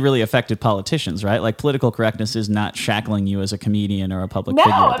 It only really affected politicians, right? Like political correctness is not shackling you as a comedian or a public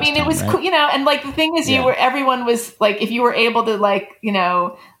figure. No, I mean, it was, right? And like the thing is, everyone was like, if you were able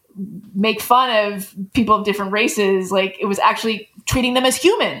to make fun of people of different races, like it was actually treating them as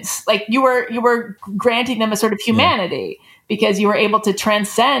humans. Like you were granting them a sort of humanity because you were able to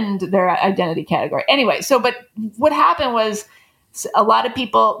transcend their identity category. Anyway, but what happened was a lot of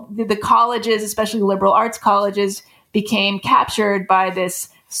people, the colleges, especially liberal arts colleges, became captured by this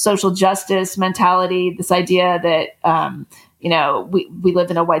social justice mentality, this idea that, we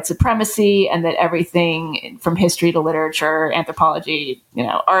live in a white supremacy and that everything from history to literature, anthropology,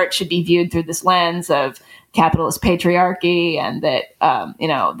 art should be viewed through this lens of capitalist patriarchy, and that,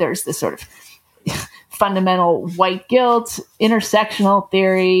 there's this sort of fundamental white guilt, intersectional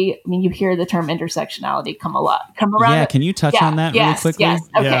theory. I mean, you hear the term intersectionality come around. Yeah, can you touch on that really quickly? Yes.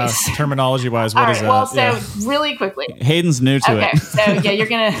 Okay. Yeah, terminology-wise, what is that? Well, so really quickly. Hayden's new to it. So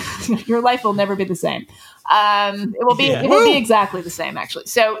your life will never be the same. It will be exactly the same, actually.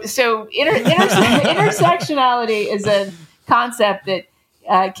 So intersectionality is a concept that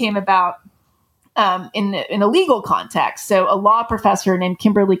came about in a legal context. So a law professor named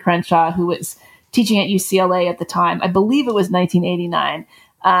Kimberly Crenshaw, who was teaching at UCLA at the time, I believe it was 1989,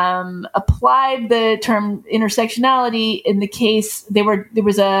 applied the term intersectionality in the case there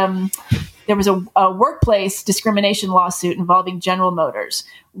was a workplace discrimination lawsuit involving General Motors,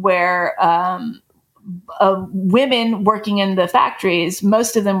 where women working in the factories,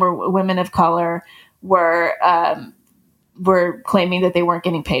 most of them were women of color, were claiming that they weren't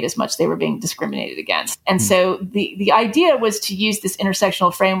getting paid as much. They were being discriminated against. And so the idea was to use this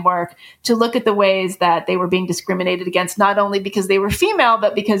intersectional framework to look at the ways that they were being discriminated against, not only because they were female,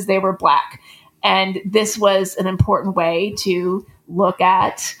 but because they were Black. And this was an important way to look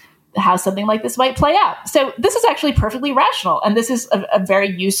at how something like this might play out. So this is actually perfectly rational. And this is a very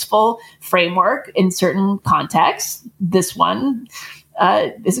useful framework in certain contexts. This one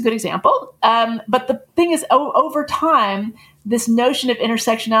is a good example. But the thing is, over time, this notion of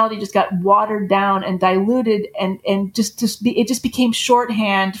intersectionality just got watered down and diluted, and it just became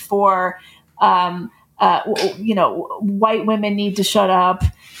shorthand for, white women need to shut up,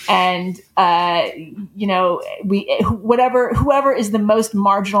 and whoever is the most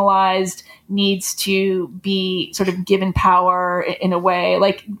marginalized needs to be sort of given power in a way.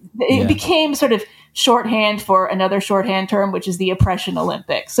 Like it became sort of shorthand for another shorthand term, which is the oppression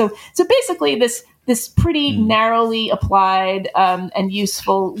Olympics. So basically this pretty narrowly applied and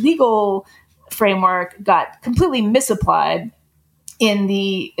useful legal framework got completely misapplied in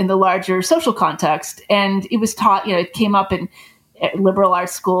the larger social context. And it was taught, it came up in liberal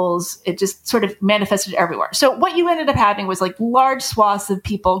arts schools. It just sort of manifested everywhere. So what you ended up having was like large swaths of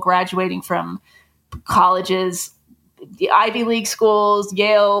people graduating from colleges, the Ivy League schools,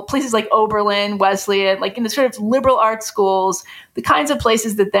 Yale, places like Oberlin, Wesleyan, like in the sort of liberal arts schools, the kinds of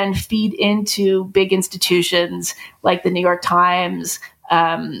places that then feed into big institutions like the New York Times,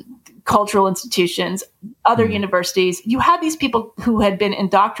 cultural institutions, other universities. You had these people who had been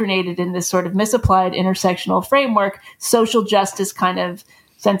indoctrinated in this sort of misapplied intersectional framework, social justice kind of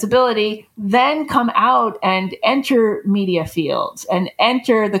sensibility, then come out and enter media fields and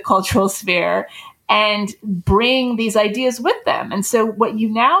enter the cultural sphere and bring these ideas with them. And so what you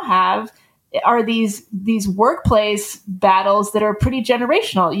now have are these workplace battles that are pretty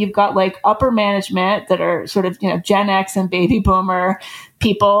generational. You've got like upper management that are sort of, Gen X and baby boomer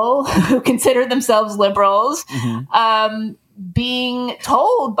people who consider themselves liberals, being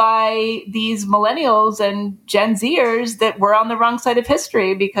told by these millennials and Gen Zers that we're on the wrong side of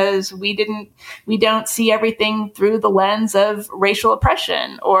history because we don't see everything through the lens of racial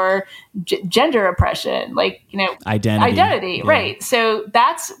oppression or gender oppression, identity, yeah. Right? So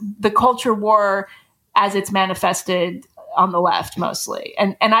that's the culture war as it's manifested on the left mostly,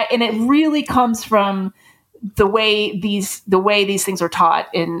 and it really comes from the way these things are taught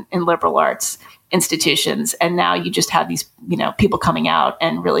in liberal arts institutions. And now you just have these, people coming out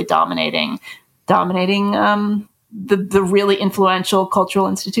and really dominating the really influential cultural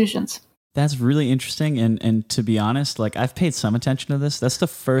institutions. That's really interesting. And to be honest, like I've paid some attention to this. That's the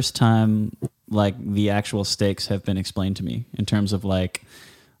first time like the actual stakes have been explained to me in terms of like,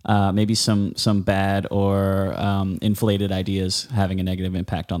 maybe some bad or inflated ideas having a negative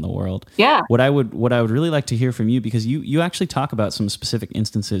impact on the world. Yeah. What I would really like to hear from you, because you actually talk about some specific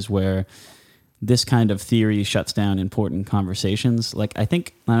instances where this kind of theory shuts down important conversations. Like I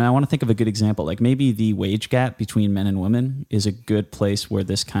want to think of a good example. Like maybe the wage gap between men and women is a good place where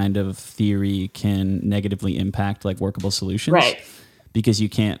this kind of theory can negatively impact like workable solutions. Right. Because you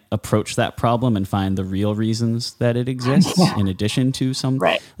can't approach that problem and find the real reasons that it exists in addition to some,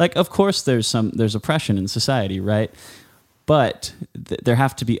 right. Like, of course there's oppression in society, right? But there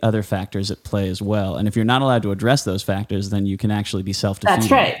have to be other factors at play as well. And if you're not allowed to address those factors, then you can actually be self-defeating.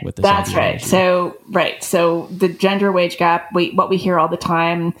 That's right. With this That's ideology. right. So the gender wage gap, what we hear all the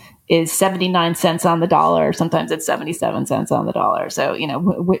time is 79 cents on the dollar. Sometimes it's 77 cents on the dollar. So,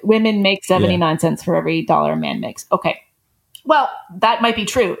 women make 79 cents for every dollar a man makes. Okay. Well, that might be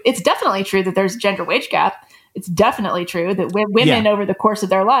true. It's definitely true that there's a gender wage gap. It's definitely true that women over the course of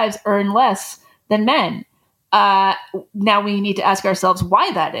their lives earn less than men. Now we need to ask ourselves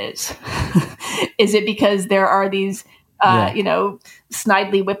why that is. Is it because there are these,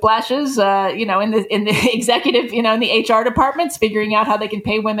 snidely whiplashes, in the executive, in the HR departments, figuring out how they can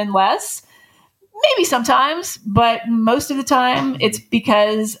pay women less? Maybe sometimes, but most of the time it's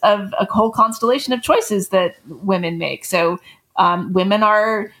because of a whole constellation of choices that women make. So women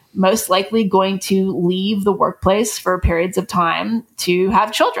are most likely going to leave the workplace for periods of time to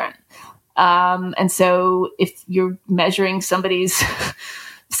have children. And so if you're measuring somebody's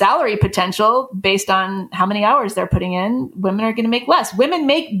salary potential based on how many hours they're putting in, women are going to make less.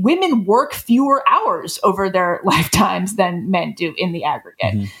 Women work fewer hours over their lifetimes than men do in the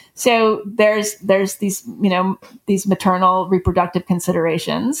aggregate. Mm-hmm. So there's these, these maternal reproductive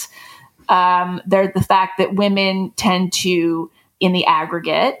considerations. There's the fact that women tend to, in the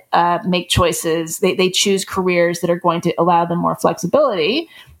aggregate, make choices. They choose careers that are going to allow them more flexibility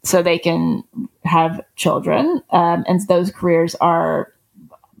so they can have children. And those careers are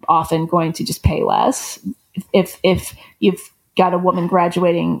often going to just pay less. If you've got a woman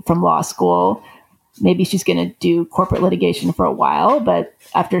graduating from law school, maybe she's going to do corporate litigation for a while, but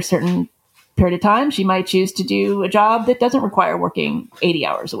after a certain period of time, she might choose to do a job that doesn't require working 80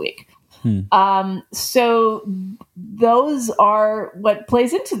 hours a week. So those are what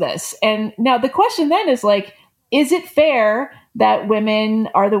plays into this. And now the question then is like, is it fair that women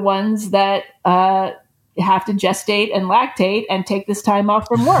are the ones that have to gestate and lactate and take this time off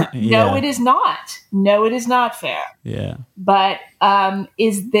from work? Yeah. No, it is not. No, it is not fair. Yeah. But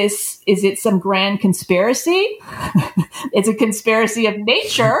is it some grand conspiracy? It's a conspiracy of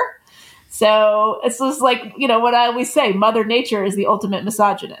nature. So it's just like, what I always say, Mother Nature is the ultimate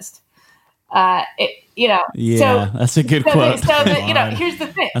misogynist. That's a good quote. Here's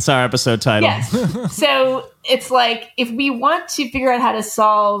the thing. That's our episode title. Yes. So it's like, if we want to figure out how to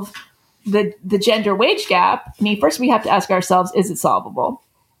solve the gender wage gap, first we have to ask ourselves, is it solvable?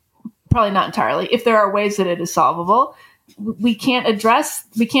 Probably not entirely. If there are ways that it is solvable, we can't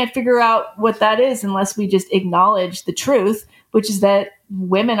figure out what that is unless we just acknowledge the truth, which is that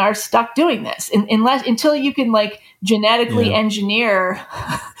women are stuck doing this. Until you can genetically engineer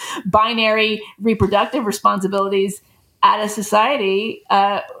binary reproductive responsibilities out of society,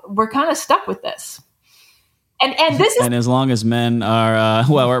 we're kind of stuck with this. And this is, and as long as men are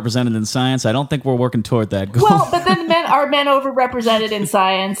well represented in science, I don't think we're working toward that goal. Well, but then men overrepresented in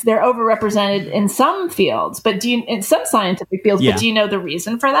science. They're overrepresented in some fields, but in some scientific fields. Yeah. But do you know the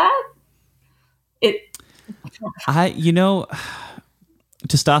reason for that?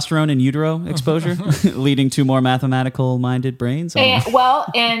 Testosterone in utero exposure leading to more mathematical minded brains. And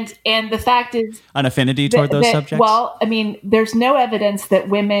the fact is an affinity toward those subjects. Well, there's no evidence that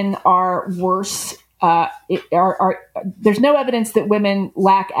women are worse. There's no evidence that women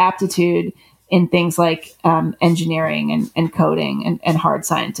lack aptitude in things like engineering and coding and hard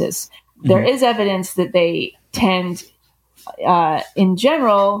scientists. There is evidence that they tend, in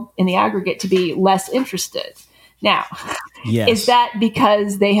general, in the aggregate, to be less interested. Now, is that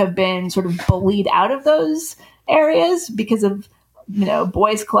because they have been sort of bullied out of those areas because of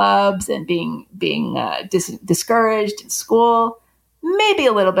boys' clubs and being discouraged in school? Maybe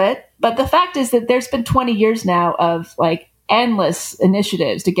a little bit, but the fact is that there's been 20 years now of endless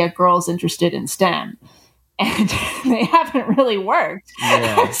initiatives to get girls interested in STEM, and they haven't really worked.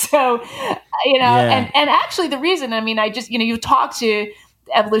 Yeah. So, and actually the reason, you talk to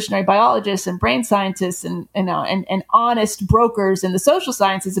evolutionary biologists and brain scientists and honest brokers in the social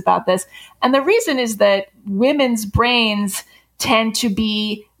sciences about this, and the reason is that women's brains tend to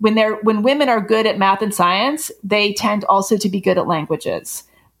be, when women are good at math and science, they tend also to be good at languages.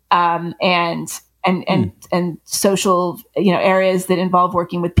 And and social, areas that involve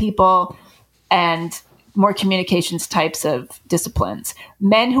working with people and more communications types of disciplines.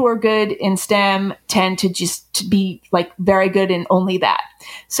 Men who are good in STEM tend to be like very good in only that.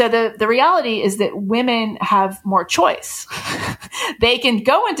 So the reality is that women have more choice. They can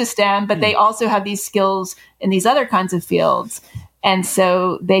go into STEM, but they also have these skills in these other kinds of fields. And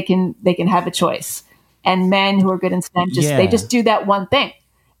so they can have a choice. And men who are good in STEM they just do that one thing.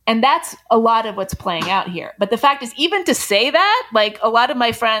 And that's a lot of what's playing out here. But the fact is, even to say that, like a lot of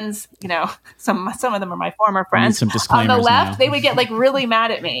my friends, some of them are my former friends on the left, they would get like really mad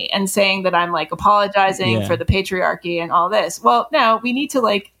at me and saying that I'm like apologizing for the patriarchy and all this. Well, no, we need to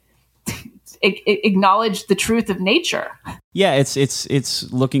like acknowledge the truth of nature. Yeah,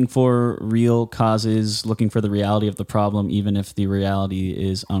 it's looking for real causes, looking for the reality of the problem, even if the reality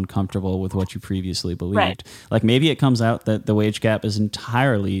is uncomfortable with what you previously believed. Right. Like maybe it comes out that the wage gap is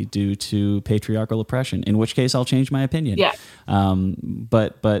entirely due to patriarchal oppression, in which case I'll change my opinion. Yeah.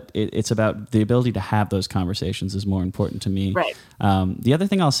 But it's about the ability to have those conversations is more important to me. Right. The other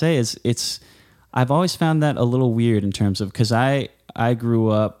thing I'll say is I've always found that a little weird in terms of, because I grew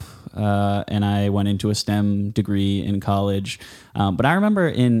up and I went into a STEM degree in college. But I remember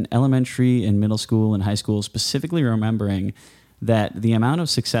in elementary and middle school and high school specifically remembering that the amount of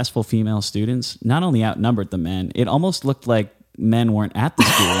successful female students not only outnumbered the men, it almost looked like men weren't at the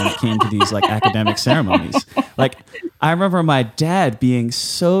school when it came to these like academic ceremonies. Like I remember my dad being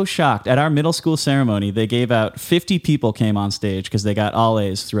so shocked at our middle school ceremony. They gave out 50 people came on stage because they got all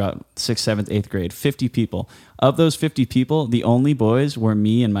A's throughout 6th, 7th, 8th grade, 50 people. Of those 50 people, the only boys were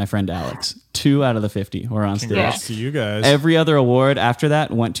me and my friend Alex. 2 out of the 50 were on stage. Congrats to you guys. Every other award after that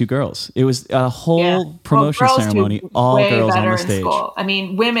went to girls. It was a whole promotion ceremony, all girls on the stage. I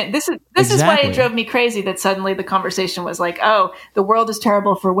mean, women, this is why it drove me crazy that suddenly the conversation was like, oh, the world is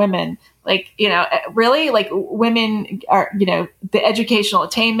terrible for women. Like, really? Like women are, the educational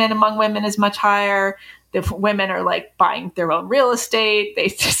attainment among women is much higher. The women are like buying their own real estate. They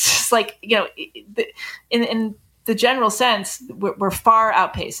just like, in the general sense, we're far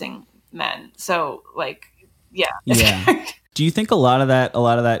outpacing men. So like, yeah. Yeah. Do you think a lot of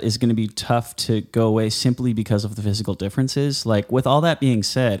that is going to be tough to go away simply because of the physical differences? Like with all that being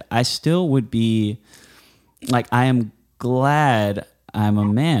said, I still would be like, I am glad I'm a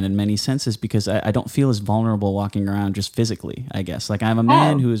man in many senses because I don't feel as vulnerable walking around just physically, I guess. Like I'm a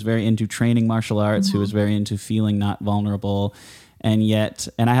man who is very into training martial arts, who is very into feeling not vulnerable. And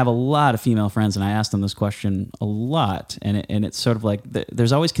I have a lot of female friends and I ask them this question a lot. And it's sort of like,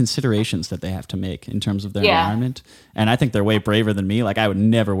 there's always considerations that they have to make in terms of their environment. And I think they're way braver than me. Like I would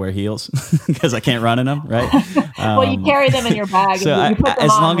never wear heels because I can't run in them. Right. Well, you carry them in your bag so and you put them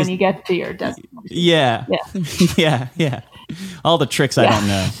on when you get to your destination. Yeah. Yeah. All the tricks I don't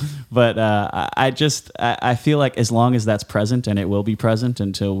know. But I feel like as long as that's present, and it will be present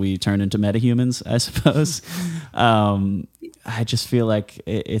until we turn into metahumans, I suppose, I just feel like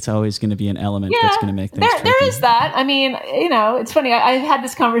it's always going to be an element that's going to make things tricky. There is that. I mean, it's funny. I had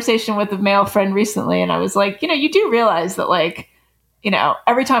this conversation with a male friend recently, and I was like, you do realize that, like,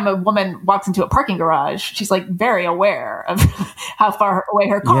 every time a woman walks into a parking garage, she's like very aware of how far away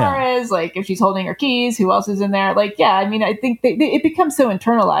her car is, like if she's holding her keys, who else is in there. Like, yeah, I mean, I think it becomes so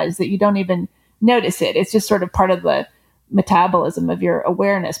internalized that you don't even notice it. It's just sort of part of the metabolism of your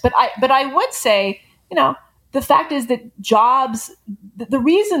awareness. But I would say, the fact is that jobs, the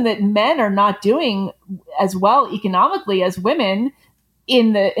reason that men are not doing as well economically as women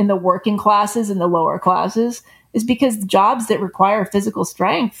in the working classes and the lower classes is because jobs that require physical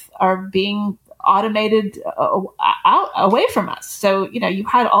strength are being automated away from us. So, you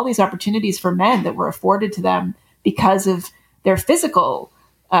had all these opportunities for men that were afforded to them because of their physical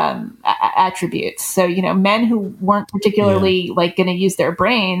attributes. So, men who weren't particularly like going to use their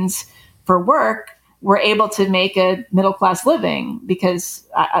brains for work were able to make a middle-class living because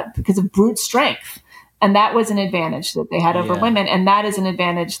of brute strength. And that was an advantage that they had over women. And that is an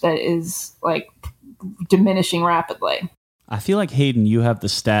advantage that is like diminishing rapidly. I feel like, Hayden, you have the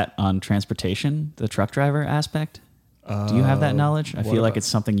stat on transportation, the truck driver aspect. Do you have that knowledge? I feel like it's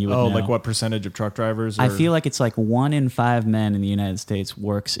something you would know. Like what percentage of truck drivers? I feel like it's like 1 in 5 men in the United States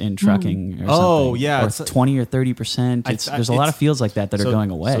works in trucking or something. Oh, yeah. Or 20 or 30%. There's a lot of fields like that are going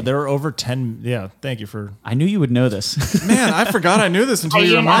away. So there are over 10. Yeah, thank you for... I knew you would know this. Man, I forgot I knew this until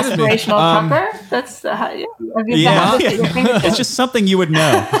you reminded me. Are you an aspirational trucker? That's... It's just something you would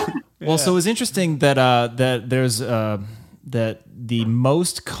know. Well, so it's interesting that there's... that the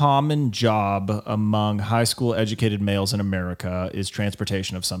most common job among high school educated males in America is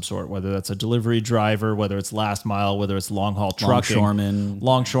transportation of some sort, whether that's a delivery driver, whether it's last mile, whether it's long haul trucking,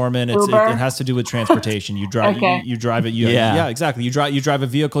 longshoreman. It has to do with transportation. You drive, Okay. you drive it. Yeah, exactly. You drive a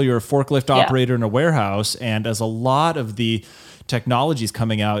vehicle. You're a forklift operator in a warehouse, and as a lot of the technologies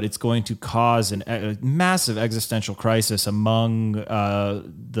coming out, it's going to cause a massive existential crisis among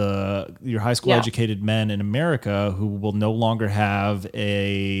your high school educated men in America who will no longer have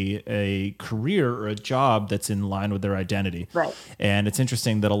a career or a job that's in line with their identity. Right. And it's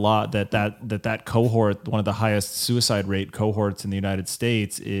interesting that a lot that cohort, one of the highest suicide rate cohorts in the United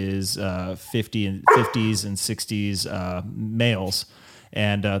States, is 50s and 60s males.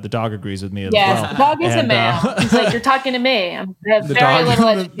 And the dog agrees with me as well. Yes, dog is a male. He's like, you're talking to me. I have the very dog, little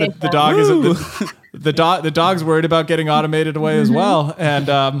education. the dog is the dog's worried about getting automated away as well. And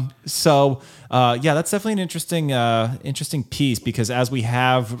that's definitely an interesting piece, because as we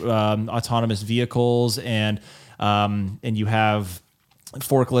have autonomous vehicles and you have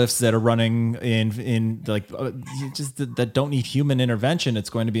forklifts that are running in like that don't need human intervention, it's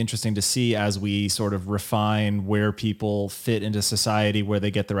going to be interesting to see as we sort of refine where people fit into society, where they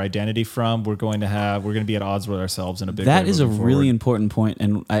get their identity from. We're going to be at odds with ourselves in a big way. That is a forward. really important point,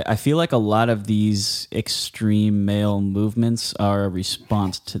 and I feel like a lot of these extreme male movements are a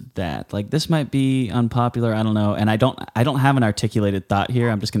response to that. Like, this might be unpopular, I don't know, and I don't have an articulated thought here.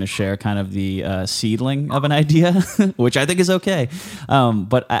 I'm just going to share kind of the seedling of an idea, which I think is okay.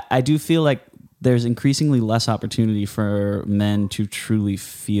 But I do feel like there's increasingly less opportunity for men to truly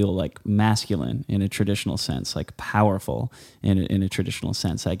feel like masculine in a traditional sense, like powerful in a traditional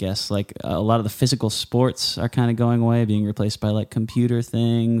sense, I guess. Like, a lot of the physical sports are kind of going away, being replaced by like computer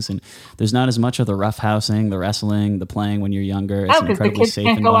things. And there's not as much of the roughhousing, the wrestling, the playing when you're younger. It's an because the incredibly kids safe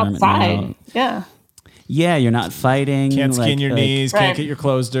can't go environment outside. now. Yeah. Yeah, you're not fighting. Can't skin your knees. Can't get your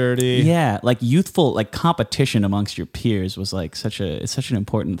clothes dirty. Yeah, like youthful, like competition amongst your peers was like such an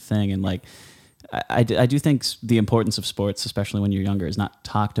important thing, and like I do think the importance of sports, especially when you're younger, is not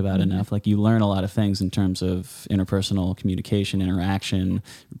talked about enough. Like, you learn a lot of things in terms of interpersonal communication, interaction,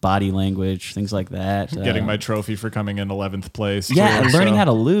 body language, things like that. Getting my trophy for coming in 11th place. Yeah, and learning how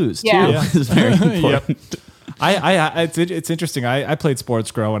to lose too is very important. It's interesting. I played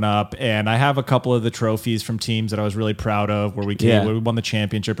sports growing up, and I have a couple of the trophies from teams that I was really proud of where we won the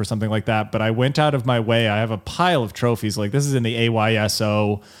championship or something like that. But I went out of my way. I have a pile of trophies. Like, this is in the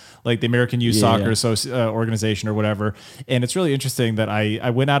AYSO, like the American Youth Soccer Organization or whatever. And it's really interesting that I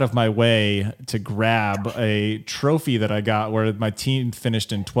went out of my way to grab a trophy that I got where my team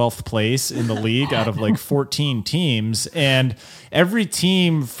finished in 12th place in the league out of like 14 teams. And every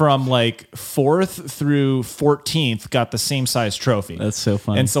team from like 4th through 14th got the same size trophy. That's so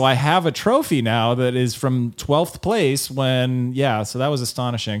fun. And so I have a trophy now that is from 12th place so that was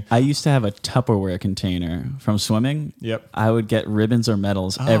astonishing. I used to have a Tupperware container from swimming. Yep. I would get ribbons or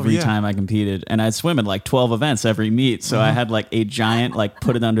medals every time I competed, and I'd swim in like 12 events every meet. So I had like a giant, like,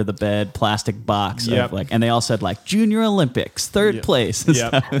 put it under the bed plastic box of like, and they all said like Junior Olympics, third place.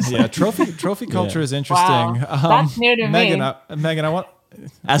 Yeah. Trophy culture is interesting. Wow. That's new to me. Megan, I want.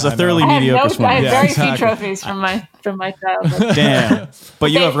 As a thoroughly mediocre swimmer. I have very few trophies from my childhood. Damn.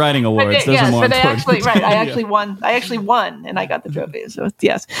 But you have writing awards. Those are more important. I actually won, and I got the trophy. So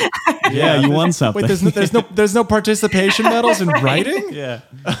yes. Yeah, you won something. Wait, there's no participation medals in writing? Yeah.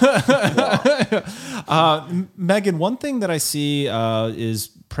 Megan, one thing that I see is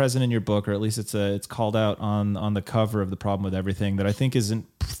present in your book, or at least it's called out on the cover of The Problem with Everything, that I think isn't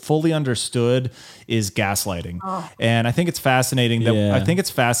fully understood, is gaslighting. And I think it's fascinating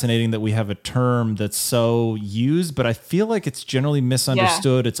that we have a term that's so used, but I feel like it's generally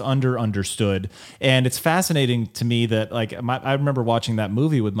misunderstood. It's understood. And it's fascinating to me that, like, I remember watching that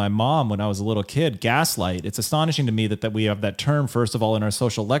movie with my mom when I was a little kid, Gaslight. It's astonishing to me that we have that term, first of all, in our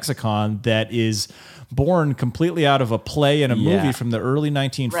social lexicon that is born completely out of a play and a movie from the early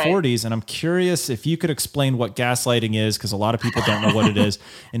 1940s. Right. And I'm curious if you could explain what gaslighting is, because a lot of people don't know what it is.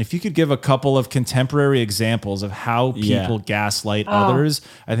 And if you could give a couple of contemporary examples of how people gaslight others,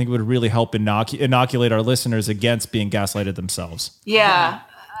 I think it would really help inoculate our listeners against being gaslighted themselves. Yeah.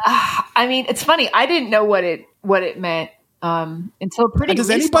 I mean, it's funny. I didn't know what it meant until pretty Does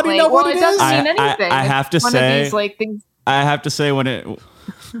recently. Anybody know what it is? It doesn't mean anything. I have to say, these, like, things. I have to say, when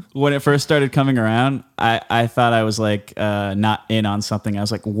it first started coming around, I thought I was like not in on something. I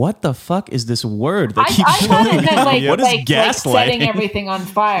was like, what the fuck is this word that keeps showing up? Like, what is gaslighting? Like setting everything on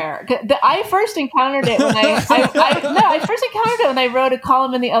fire. I first encountered it when I first encountered it when I wrote a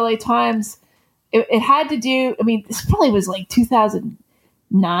column in the LA Times. It had to do, I mean, this probably was like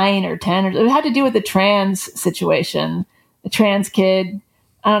 2009 or 10, or it had to do with the trans situation. a trans kid.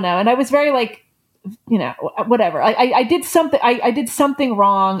 I don't know. And I was very like, whatever. I did something. I did something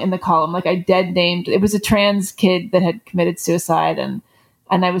wrong in the column. Like I dead named. It was a trans kid that had committed suicide, and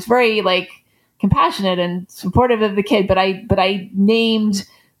I was very like compassionate and supportive of the kid. But I named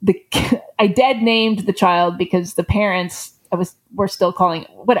I dead named the child because the parents we're still calling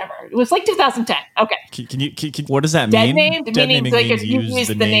whatever. It was like 2010. Okay. Can what does that mean? Dead named meaning like you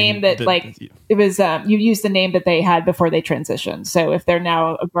used the name that like it was you used the name that they had before they transitioned. So if they're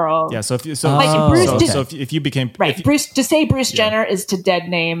now a girl, yeah. So if you if you became right, Bruce to say Bruce Jenner is to dead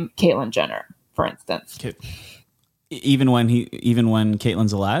name Caitlyn Jenner, for instance. Okay. Even when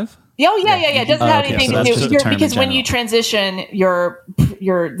Caitlyn's alive. Oh yeah. It doesn't have anything to do because when you transition,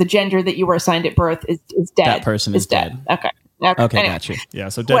 the gender that you were assigned at birth is dead. That person is dead. Okay, anyway. Gotcha. Yeah,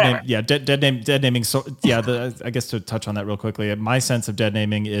 so dead naming. So yeah, I guess to touch on that real quickly, my sense of dead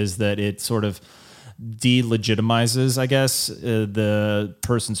naming is that it sort of delegitimizes, I guess, the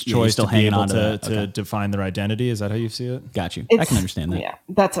person's choice to be able to define their identity. Is that how you see it? Got you. I can understand that. Yeah,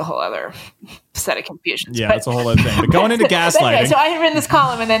 that's a whole other set of confusions. Yeah, that's a whole other thing. But going into gaslighting. Anyway, so I had written this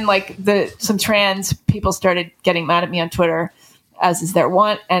column, and then like some trans people started getting mad at me on Twitter, as is their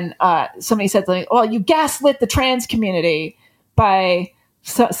want, and somebody said something. Well, you gaslit the trans community by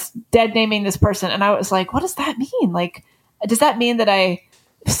dead naming this person, and I was like, what does that mean? Like, does that mean that I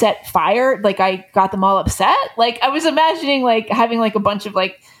set fire? Like I got them all upset? Like I was imagining like having like a bunch of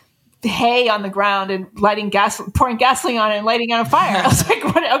like hay on the ground and pouring gasoline on it and lighting on a fire. I was like,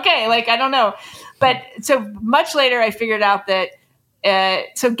 what? Okay, like I don't know. But so much later I figured out that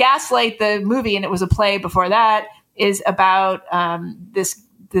so Gaslight, the movie, and it was a play before that, is about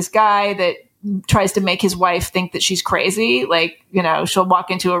this guy that tries to make his wife think that she's crazy. Like, she'll walk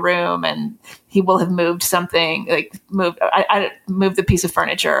into a room and he will have moved something, like I moved the piece of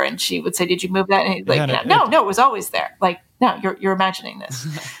furniture, and she would say, "Did you move that?" And he's like, no, it was always there. Like, no, you're imagining this.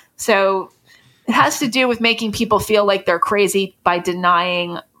 So it has to do with making people feel like they're crazy by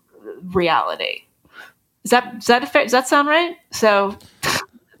denying reality. Does that sound right? So.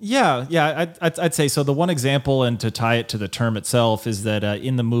 Yeah, I'd say so. The one example, and to tie it to the term itself, is that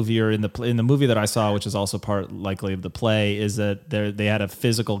in the movie in the movie that I saw, which is also part likely of the play, is that they had a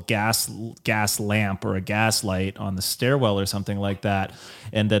physical gas lamp or a gas light on the stairwell or something like that,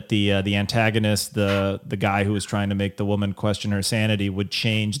 and that the antagonist, the guy who was trying to make the woman question her sanity, would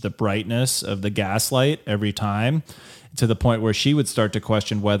change the brightness of the gas light every time, to the point where she would start to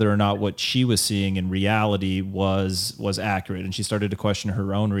question whether or not what she was seeing in reality was accurate, and she started to question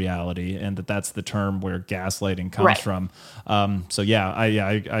her own reality, and that's the term where gaslighting comes from. So yeah, I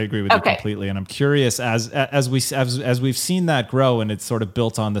agree with you completely, and I'm curious as we've seen that grow, and it's sort of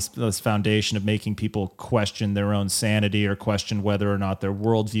built on this foundation of making people question their own sanity or question whether or not their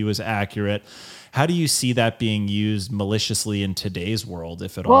worldview is accurate. How do you see that being used maliciously in today's world,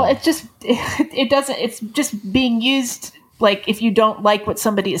 if at all? Well, it's just being used like if you don't like what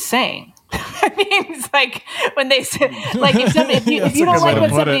somebody is saying. I mean, it's like when they say, like if you don't like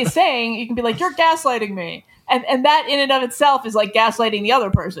what somebody is saying, you can be like, you're gaslighting me. And that in and of itself is like gaslighting the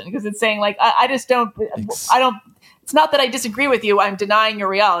other person, because it's saying like, I don't, it's not that I disagree with you. I'm denying your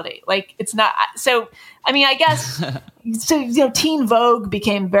reality. Like it's not. So, I mean, I guess, so, Teen Vogue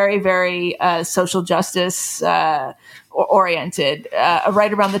became very, very social justice oriented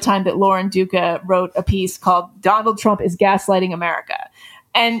right around the time that Lauren Duca wrote a piece called "Donald Trump is Gaslighting America."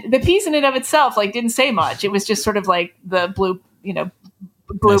 And the piece in and of itself, like, didn't say much. It was just sort of like the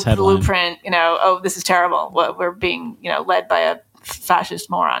blueprint, oh, this is terrible. We're being, led by a fascist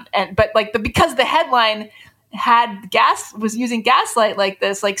moron. But because the headline was using gaslight like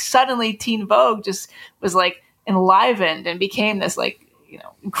this, like suddenly Teen Vogue just was like enlivened and became this like,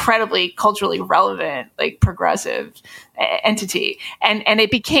 incredibly culturally relevant, like progressive entity. And it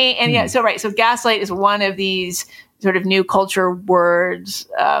became, so gaslight is one of these sort of new culture words,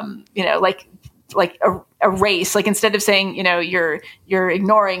 like a race, like instead of saying, you're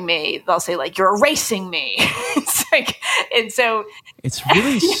ignoring me, they'll say like, you're erasing me. It's like, and so it's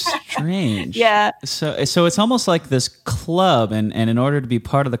really strange. Yeah. So it's almost like this club, and in order to be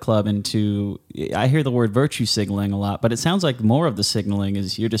part of the club I hear the word virtue signaling a lot, but it sounds like more of the signaling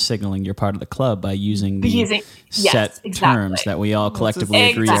is you're just signaling you're part of the club by using set terms that we all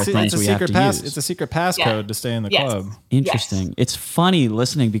collectively agree are things we have to use. It's a secret passcode to stay in the club. Interesting. Yes. It's funny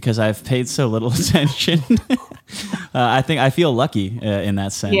listening because I've paid so little attention. I feel lucky in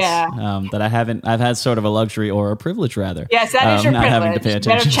that sense. Yeah. That I've had sort of a luxury or a privilege rather. Yes, that is your not privilege. Having to pay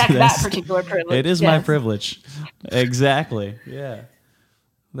attention better check to this. that particular privilege. It is my privilege. Exactly. Yeah.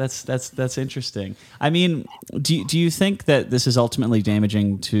 That's interesting. I mean, do you think that this is ultimately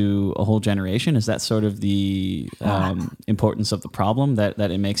damaging to a whole generation? Is that sort of the importance of the problem, that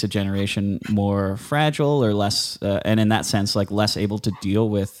it makes a generation more fragile or less, and in that sense, like less able to deal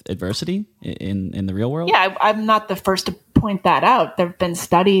with adversity in the real world? Yeah, I'm not the first to point that out. There have been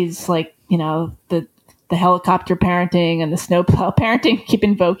studies like, the helicopter parenting and the snowplow parenting. Keep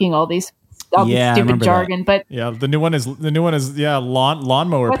invoking all these stupid jargon, but the new one is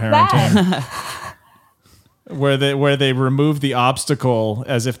lawnmower parenting. where they remove the obstacle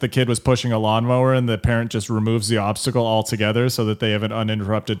as if the kid was pushing a lawnmower, and the parent just removes the obstacle altogether so that they have an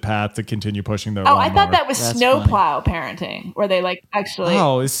uninterrupted path to continue pushing their lawnmower. I thought that was snowplow parenting, where they like actually.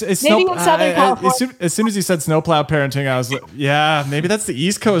 Oh, it's maybe in Southern California. As soon as you said snowplow parenting, I was like, yeah, maybe that's the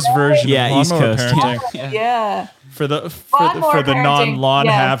East Coast version of lawnmower East Coast parenting. Yeah. For the non-lawn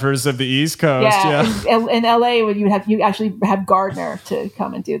havers of the East Coast, In LA, you actually have gardener to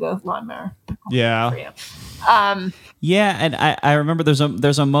come and do the lawnmower. Yeah. For you. And I remember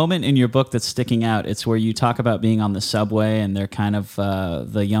there's a moment in your book that's sticking out. It's where you talk about being on the subway, and they're kind of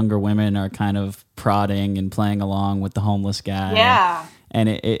the younger women are kind of prodding and playing along with the homeless guy. Yeah. And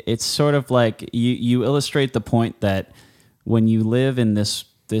it's sort of like you illustrate the point that when you live in this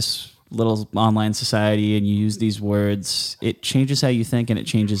little online society and you use these words, it changes how you think and it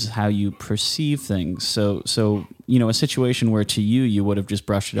changes how you perceive things. So a situation where to you would have just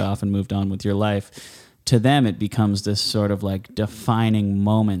brushed it off and moved on with your life, to them it becomes this sort of like defining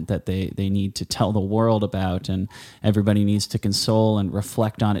moment that they need to tell the world about, and everybody needs to console and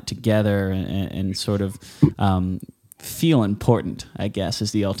reflect on it together and sort of feel important, I guess,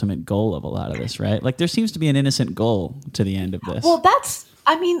 is the ultimate goal of a lot of this, right? Like there seems to be an innocent goal to the end of this. Well,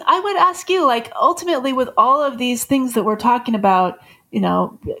 I would ask you, like, ultimately with all of these things that we're talking about,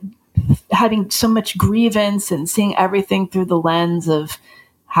 having so much grievance and seeing everything through the lens of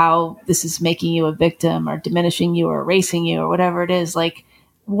how this is making you a victim or diminishing you or erasing you or whatever it is, like,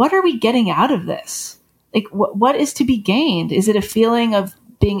 what are we getting out of this? Like, what is to be gained? Is it a feeling of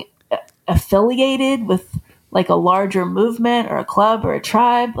being affiliated with like a larger movement or a club or a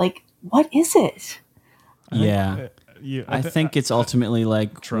tribe? Like, what is it? Yeah. I think it's ultimately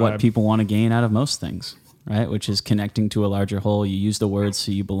like what people want to gain out of most things, right? Which is connecting to a larger whole. You use the words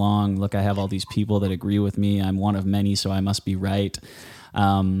so you belong. Look, I have all these people that agree with me. I'm one of many, so I must be right.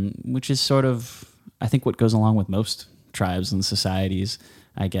 Which is sort of, I think, what goes along with most tribes and societies,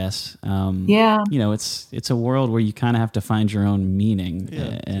 I guess. It's a world where you kind of have to find your own meaning,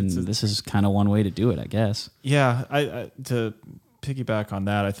 and this is kind of one way to do it, I guess. Yeah, I to piggyback on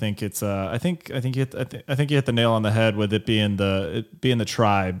that, I think it's I think you hit the nail on the head with it being the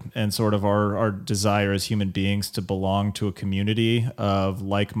tribe and sort of our desire as human beings to belong to a community of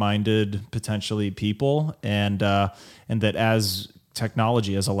like-minded, potentially people, and that as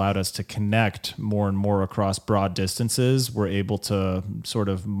technology has allowed us to connect more and more across broad distances, we're able to sort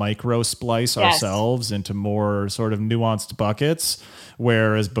of micro splice ourselves into more sort of nuanced buckets.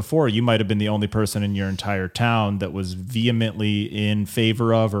 Whereas before, you might have been the only person in your entire town that was vehemently in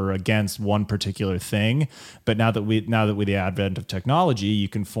favor of or against one particular thing. But now that with the advent of technology, you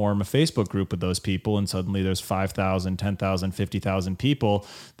can form a Facebook group with those people, and suddenly there's 5,000, 10,000, 50,000 people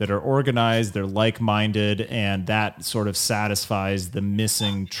that are organized, they're like-minded, and that sort of satisfies the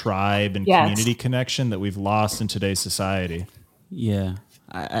missing tribe and community connection that we've lost in today's society. Yeah.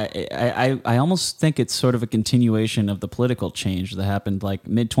 I almost think it's sort of a continuation of the political change that happened like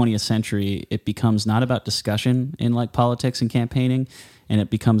mid 20th century. It becomes not about discussion in like politics and campaigning, and it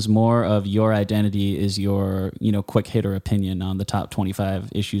becomes more of your identity is your, quick hitter opinion on the top 25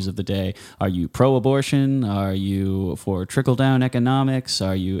 issues of the day. Are you pro-abortion? Are you for trickle-down economics?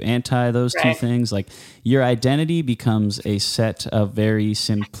 Are you anti those two things? Like your identity becomes a set of very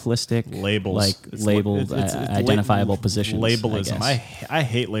simplistic labels, like labeled, identifiable positions. Labelism. I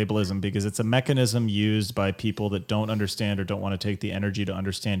hate labelism because it's a mechanism used by people that don't understand or don't want to take the energy to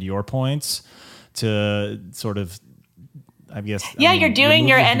understand your points to sort of, I guess. Yeah, you're doing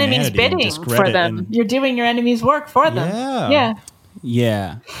your enemy's bidding for them. You're doing your enemy's work for them.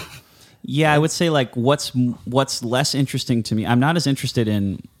 Yeah, I would say like what's less interesting to me. I'm not as interested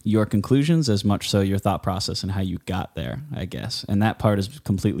in your conclusions as much so your thought process and how you got there, I guess. And that part is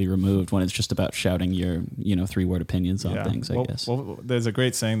completely removed when it's just about shouting your, 3-word opinions on things, I guess. Well, there's a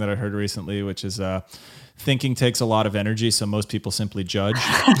great saying that I heard recently, which is thinking takes a lot of energy, so most people simply judge.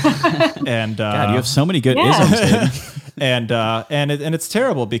 And God, you have so many good isms, dude. And it's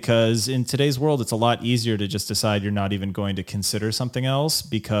terrible because in today's world, it's a lot easier to just decide you're not even going to consider something else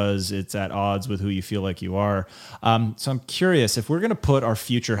because it's at odds with who you feel like you are. So I'm curious, if we're going to put our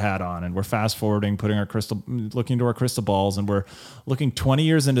future hat on and we're fast forwarding, looking into our crystal balls, and we're looking 20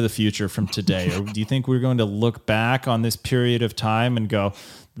 years into the future from today, or do you think we're going to look back on this period of time and go,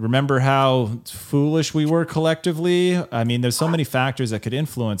 remember how foolish we were collectively? I mean, there's so many factors that could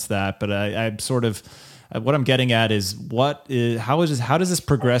influence that, but I'm sort of, what I'm getting at is how does this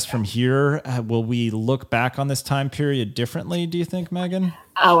progress from here? Will we look back on this time period differently, do you think, Megan?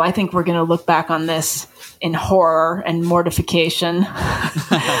 Oh, I think we're going to look back on this in horror and mortification.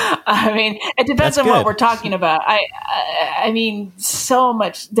 I mean, it depends on what we're talking about. I mean, so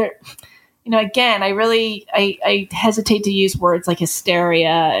much there. Again, I hesitate to use words like hysteria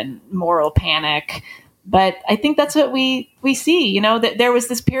and moral panic, but I think that's what we see. That there was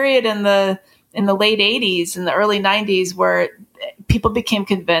this period in the late 80s and the early 90s where people became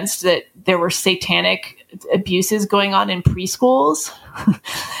convinced that there were satanic abuses going on in preschools.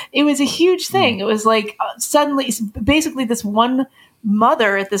 It was a huge thing. It was like suddenly, basically this one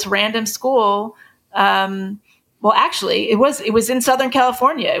mother at this random school, well, actually, it was in Southern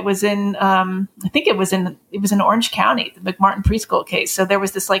California. It was in, I think it was in Orange County, the McMartin preschool case. So there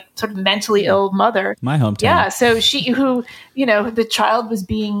was this like sort of mentally ill mother. My hometown. Yeah. So the child was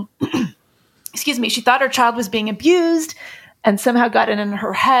being, excuse me, she thought her child was being abused and somehow got it in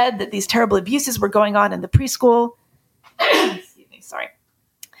her head that these terrible abuses were going on in the preschool. Excuse me, sorry.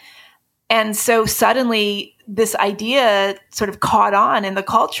 And so suddenly this idea sort of caught on in the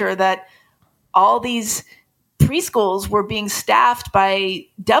culture that all these preschools were being staffed by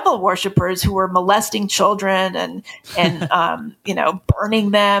devil worshippers who were molesting children and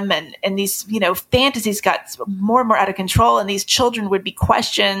burning them. And these, fantasies got more and more out of control. And these children would be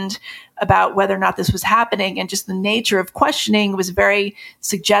questioned about whether or not this was happening. And just the nature of questioning was very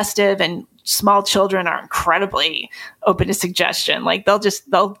suggestive, and small children are incredibly open to suggestion. Like they'll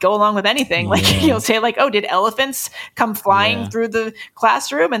go along with anything. Like you'll say like, oh, did elephants come flying through the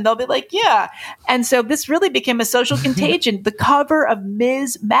classroom? And they'll be like, yeah. And so this really became a social contagion. The cover of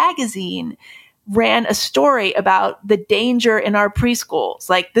Ms. Magazine ran a story about the danger in our preschools.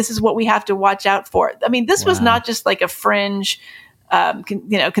 Like, this is what we have to watch out for. I mean, this was not just like a fringe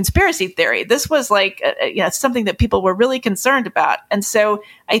conspiracy theory. This was like, something that people were really concerned about. And so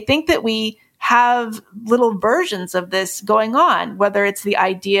I think that we have little versions of this going on, whether it's the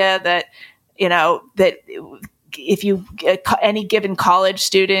idea that, that if any given college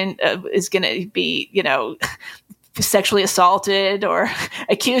student is going to be, sexually assaulted or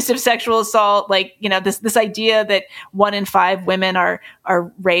accused of sexual assault, like, this idea that 1 in 5 women are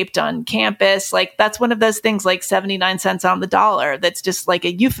raped on campus. Like, that's one of those things, like 79 cents on the dollar. That's just like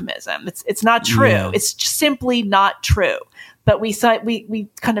a euphemism. It's not true. Yeah. It's just simply not true. But we're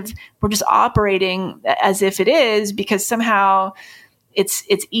just operating as if it is, because somehow it's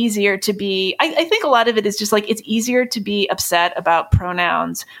easier to be, I think a lot of it is just like, it's easier to be upset about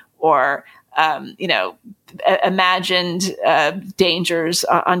pronouns or, imagined dangers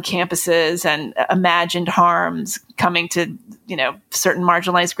on campuses and imagined harms coming to, certain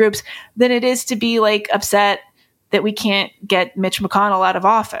marginalized groups than it is to be like upset that we can't get Mitch McConnell out of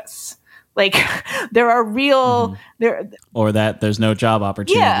office. Like there are real or that there's no job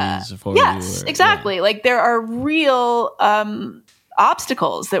opportunities for you. Yes, exactly. Yeah. Like there are real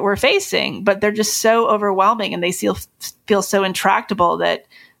obstacles that we're facing, but they're just so overwhelming and they feel so intractable that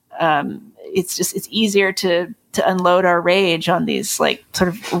it's easier to unload our rage on these like sort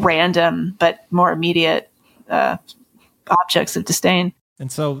of random but more immediate objects of disdain.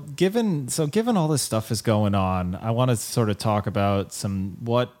 And so given all this stuff is going on, I want to sort of talk about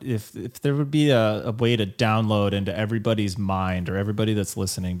what if there would be a way to download into everybody's mind or everybody that's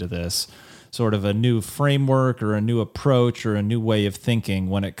listening to this sort of a new framework or a new approach or a new way of thinking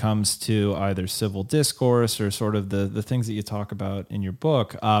when it comes to either civil discourse or sort of the things that you talk about in your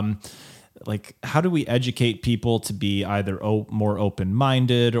book. Like, how do we educate people to be either more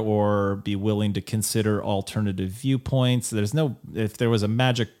open-minded or be willing to consider alternative viewpoints? If there was a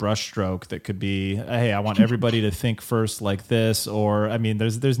magic brushstroke that could be, hey, I want everybody to think first like this, or, I mean,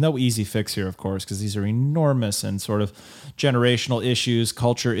 there's no easy fix here, of course, because these are enormous and sort of generational issues,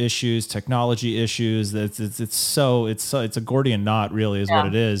 culture issues, technology issues. It's a Gordian knot, really, is what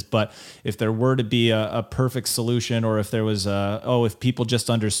it is. But if there were to be a perfect solution, or if there was if people just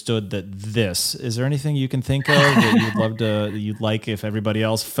understood that is there anything you can think of that you'd like if everybody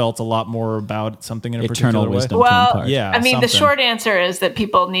else felt a lot more about something in a Eternal particular way? wisdom. Well, yeah, I mean, the short answer is that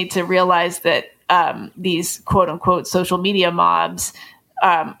people need to realize that these quote unquote social media mobs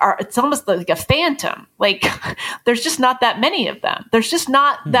it's almost like a phantom. Like there's just not that many of them. There's just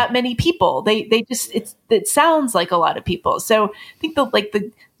not that many people. They just, it sounds like a lot of people. So I think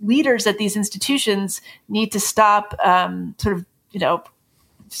the leaders at these institutions need to stop sort of,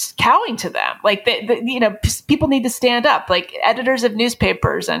 cowing to them. Like people need to stand up, like editors of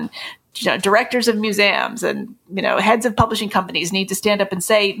newspapers and directors of museums and heads of publishing companies need to stand up and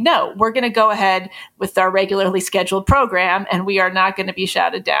say, no, we're going to go ahead with our regularly scheduled program, and we are not going to be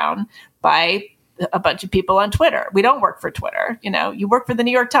shouted down by a bunch of people on Twitter. We don't work for Twitter. You work for the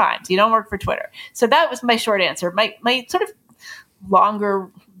New York Times. You don't work for Twitter. So that was my short answer. My sort of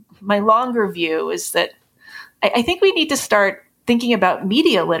longer view is that I think we need to start thinking about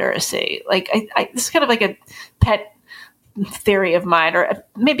media literacy. Like this is kind of like a pet theory of mine, or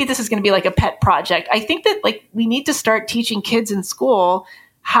maybe this is going to be like a pet project. I think that we need to start teaching kids in school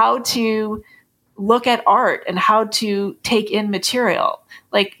how to look at art and how to take in material.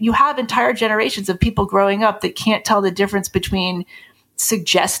 Like you have entire generations of people growing up that can't tell the difference between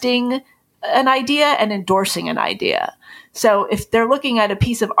suggesting an idea and endorsing an idea. So if they're looking at a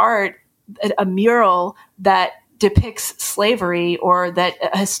piece of art, a mural that depicts slavery, or that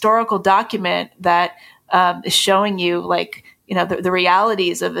a historical document that is showing you the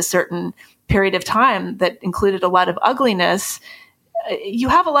realities of a certain period of time that included a lot of ugliness, you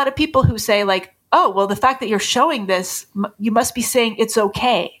have a lot of people who say oh, well, the fact that you're showing this, you must be saying it's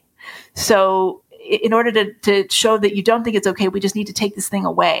okay. So in order to show that you don't think it's okay, we just need to take this thing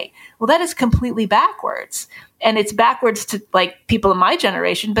away. Well, that is completely backwards. And it's backwards to people in my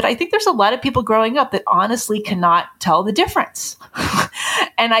generation, but I think there's a lot of people growing up that honestly cannot tell the difference.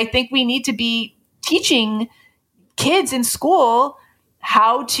 And I think we need to be teaching kids in school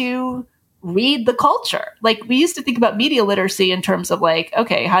how to read the culture. We used to think about media literacy in terms of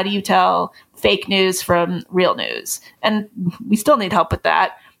okay, how do you tell fake news from real news? And we still need help with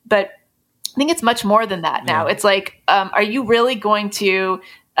that. But I think it's much more than that now. Yeah. It's are you really going to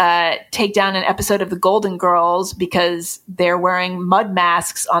take down an episode of The Golden Girls because they're wearing mud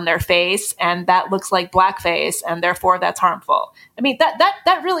masks on their face and that looks like blackface and therefore that's harmful? I mean,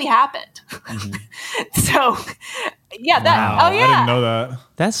 that really happened. Mm-hmm. So yeah, wow, oh yeah. I didn't know that.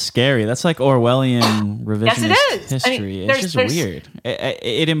 That's scary. That's like Orwellian revisionist yes, it is. history. I mean, it's just weird.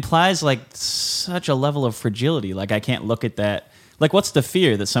 It implies such a level of fragility. I can't look at that. What's the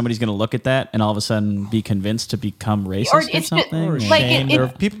fear that somebody's going to look at that and all of a sudden be convinced to become racist or something? Or shame.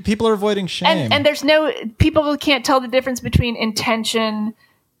 People are avoiding shame. And there's people who can't tell the difference between intention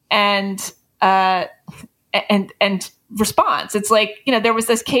and response. It's there was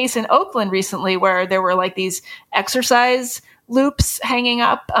this case in Oakland recently where there were these exercise loops hanging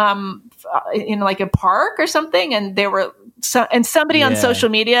up in a park or something, and they were somebody on social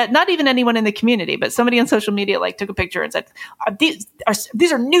media, not even anyone in the community, but somebody on social media took a picture and said, these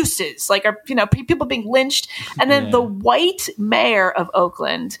are nooses, are people being lynched? And then the white mayor of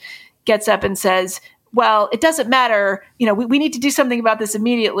Oakland gets up and says, well, it doesn't matter, we need to do something about this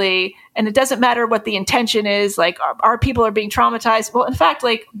immediately, and it doesn't matter what the intention is, our people are being traumatized. Well, in fact,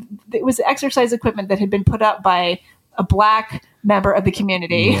 it was exercise equipment that had been put up by a Black member of the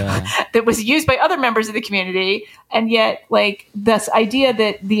community that was used by other members of the community. And yet this idea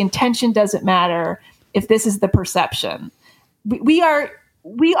that the intention doesn't matter if this is the perception. We are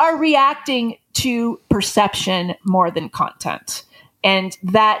reacting to perception more than content. And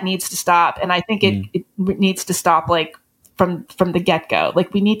that needs to stop. And I think it needs to stop from the get-go.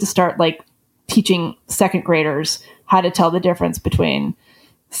 We need to start teaching second graders how to tell the difference between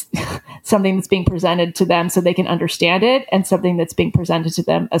something that's being presented to them so they can understand it and something that's being presented to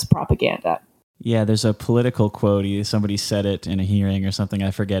them as propaganda. Yeah, there's a political quote. Somebody said it in a hearing or something.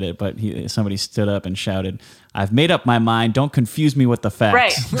 I forget it, but somebody stood up and shouted, "I've made up my mind. Don't confuse me with the facts."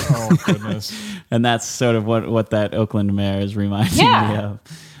 Right. Oh, goodness. And that's sort of what that Oakland mayor is reminding me of.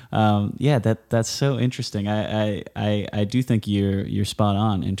 That's so interesting. I do think you're spot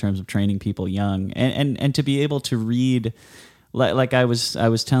on in terms of training people young and to be able to read. Like I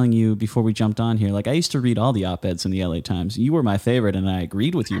was telling you before we jumped on here, I used to read all the op-eds in the LA Times. You were my favorite and I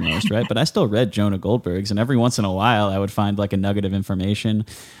agreed with you most, right? But I still read Jonah Goldberg's, and every once in a while I would find a nugget of information.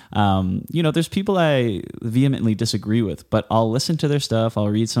 There's people I vehemently disagree with, but I'll listen to their stuff, I'll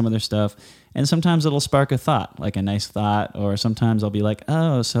read some of their stuff, and sometimes it'll spark a thought, a nice thought, or sometimes I'll be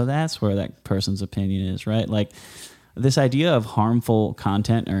oh, so that's where that person's opinion is, right? This idea of harmful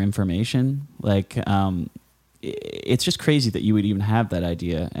content or information, it's just crazy that you would even have that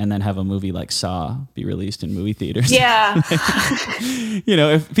idea and then have a movie like Saw be released in movie theaters. Yeah.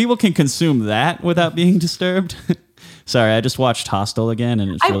 If people can consume that without being disturbed, Sorry, I just watched Hostel again,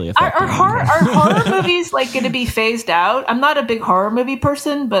 and it's really affecting. Are horror movies like going to be phased out? I'm not a big horror movie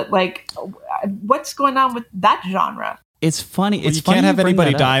person, but like, what's going on with that genre? It's funny. Well, you can't have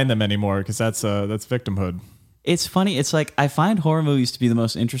anybody die in them anymore because that's victimhood. It's funny. It's like I find horror movies to be the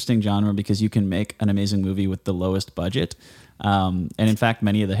most interesting genre because you can make an amazing movie with the lowest budget. And in fact,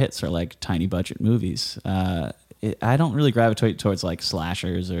 many of the hits are like tiny budget movies. I don't really gravitate towards like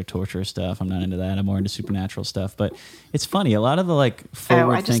slashers or torture stuff. I'm not into that. I'm more into supernatural stuff. But it's funny. A lot of the like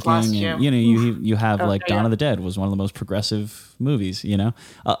forward thinking, and you have like Dawn of the Dead was one of the most progressive movies. You know,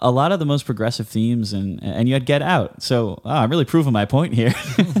 a lot of the most progressive themes, and you had Get Out. So I'm really proving my point here.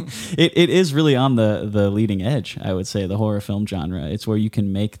 It is really on the leading edge, I would say, the horror film genre. It's where you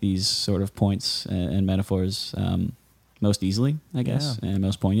can make these sort of points and metaphors most easily, I guess, and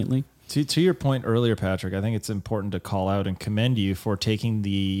most poignantly. To your point earlier, Patrick, I think it's important to call out and commend you for taking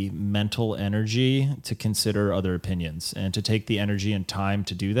the mental energy to consider other opinions and to take the energy and time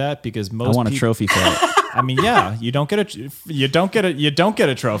to do that, because most I want a trophy for it. I mean, yeah, you don't get a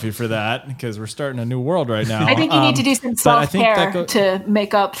trophy for that because we're starting a new world right now. I think you need to do some self-care to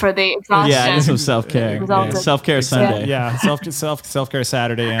make up for the exhaustion. Yeah, I need some self-care. Self-care Sunday. Yeah, self-care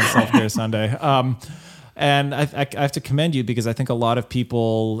Saturday and self-care Sunday. And I have to commend you because I think a lot of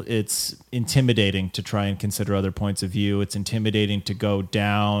people, it's intimidating to try and consider other points of view. It's intimidating to go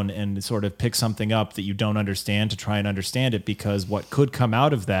down and sort of pick something up that you don't understand to try and understand it, because what could come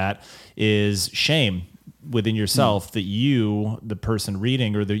out of that is shame within yourself that you, the person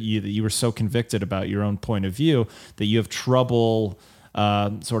reading, or that you were so convicted about your own point of view that you have trouble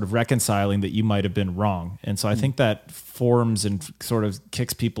sort of reconciling that you might have been wrong. And so I think that forms and sort of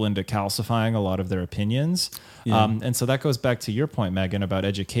kicks people into calcifying a lot of their opinions. Yeah. And so that goes back to your point, Megan, about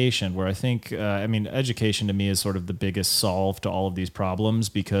education, where I think, education to me is sort of the biggest solve to all of these problems,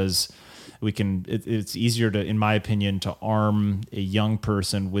 because it's easier to, in my opinion, to arm a young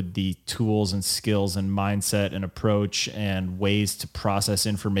person with the tools and skills and mindset and approach and ways to process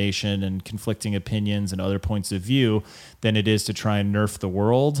information and conflicting opinions and other points of view than it is to try and nerf the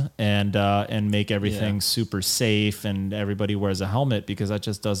world and make everything super safe and everybody wears a helmet, because that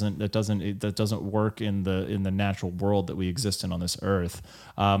doesn't work in the natural world that we exist in on this earth.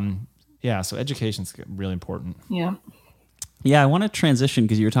 So education's really important. Yeah. Yeah, I want to transition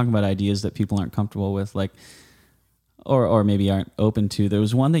because you were talking about ideas that people aren't comfortable with, like, or maybe aren't open to. There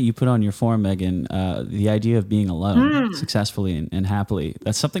was one that you put on your forum, Megan, the idea of being alone successfully and happily.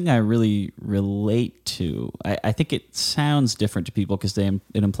 That's something I really relate to. I think it sounds different to people because it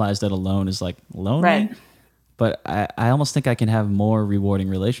implies that alone is like lonely. Right. But I almost think I can have more rewarding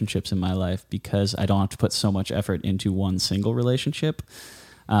relationships in my life because I don't have to put so much effort into one single relationship.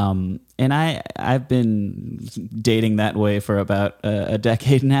 And I've been dating that way for about a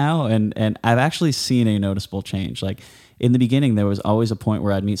decade now, and I've actually seen a noticeable change. Like in the beginning, there was always a point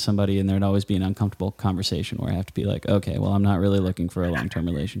where I'd meet somebody and there'd always be an uncomfortable conversation where I have to be like, okay, well, I'm not really looking for a long-term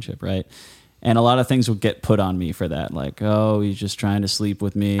relationship, right? And a lot of things would get put on me for that, like, oh, he's just trying to sleep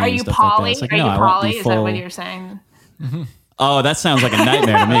with me. Are you poly? Like, no, poly? Is that what you're saying? Mm-hmm. Oh, that sounds like a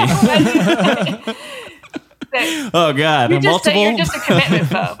nightmare to me. Oh God! You're just a commitment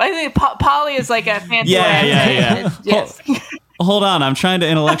phobe. I think poly is like a fancy. Yeah. Yes. Hold on, I'm trying to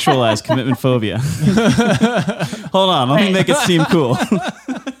intellectualize commitment phobia. Hold on, let me make it seem cool.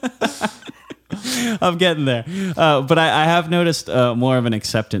 I'm getting there, but I have noticed more of an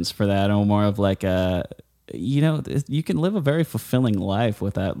acceptance for that, or more of like you can live a very fulfilling life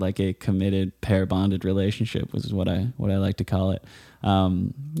without like a committed pair bonded relationship, which is what I like to call it.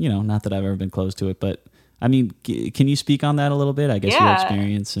 Not that I've ever been close to it, but. I mean, can you speak on that a little bit? I guess your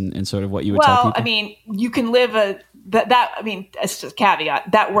experience and sort of what you would tell people. Well, I mean, you can live it's just a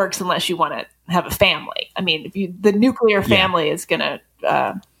caveat. That works unless you want to have a family. I mean, the nuclear family is gonna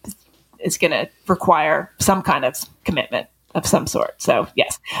require some kind of commitment of some sort. So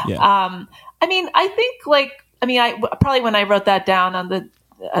yes. Yeah. I think I probably when I wrote that down on the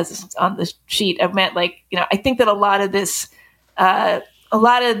sheet, I meant I think that a lot of this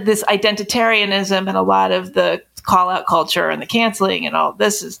identitarianism and a lot of the call out culture and the canceling and all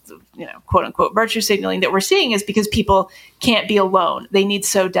this is, quote unquote virtue signaling that we're seeing is because people can't be alone. They need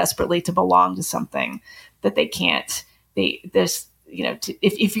so desperately to belong to something that they can't.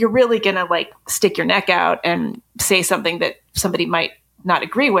 If you're really going to stick your neck out and say something that somebody might not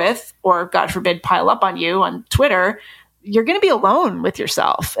agree with, or God forbid, pile up on you on Twitter, you're going to be alone with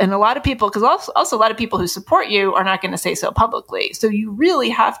yourself. And a lot of people, because also a lot of people who support you are not going to say so publicly. So you really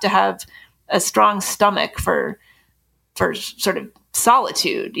have to have a strong stomach for sort of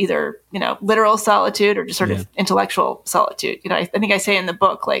solitude, either, literal solitude or just sort of intellectual solitude. I think I say in the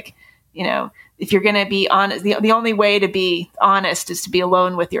book, if you're going to be honest, the only way to be honest is to be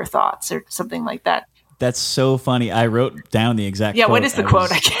alone with your thoughts or something like that. That's so funny. I wrote down the exact quote. What is the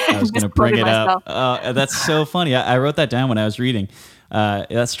quote? I was going to bring it up. That's so funny. I wrote that down when I was reading.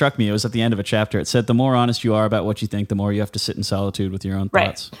 That struck me. It was at the end of a chapter. It said, the more honest you are about what you think, the more you have to sit in solitude with your own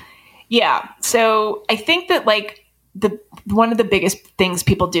thoughts. Yeah. So I think that like one of the biggest things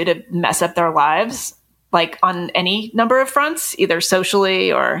people do to mess up their lives, like on any number of fronts, either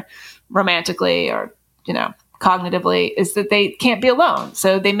socially or romantically or, cognitively, is that they can't be alone.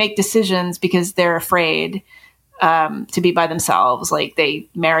 So they make decisions because they're afraid to be by themselves. Like they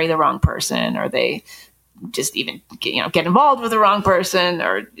marry the wrong person, or they just even get involved with the wrong person,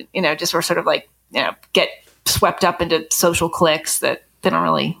 or just sort of like get swept up into social cliques that they don't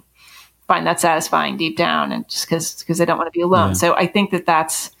really find that satisfying deep down, and just because they don't want to be alone. So I think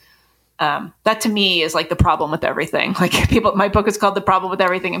that's that to me is like the problem with everything. Like my book is called The Problem with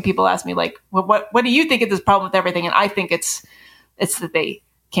Everything, and people ask me like, well, what do you think of this problem with everything? And I think it's that they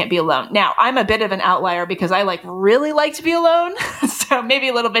can't be alone. Now, I'm a bit of an outlier because I really like to be alone. So maybe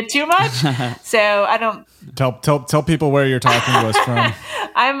a little bit too much. So I don't tell people where you're talking to us from.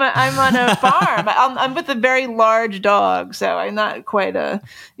 I'm on a farm. I'm with a very large dog, so I'm not quite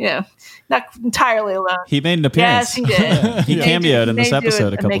not entirely alone. He made an appearance. Yes, he did. He cameoed in this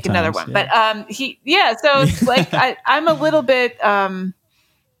episode a couple times. Make another one, but so it's like I'm a little bit I'm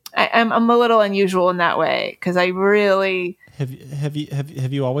a little unusual in that way because I really. Have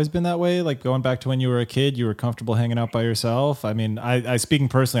you always been that way? Like going back to when you were a kid, you were comfortable hanging out by yourself? I mean, I speaking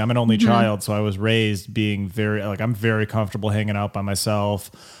personally, I'm an only child, so I was raised being I'm very comfortable hanging out by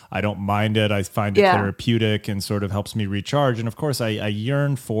myself. I don't mind it. I find it therapeutic and sort of helps me recharge. And of course, I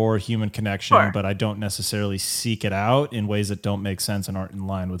yearn for human connection, but I don't necessarily seek it out in ways that don't make sense and aren't in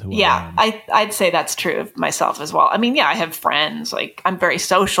line with who I am. I'd say that's true of myself as well. I mean, I have friends. Like I'm very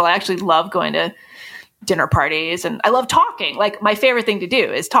social. I actually love going to dinner parties, and I love talking. Like my favorite thing to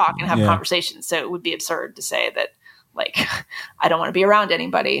do is talk and have conversations. So it would be absurd to say that like I don't want to be around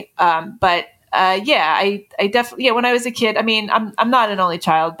anybody. I definitely, when I was a kid, I mean, I'm not an only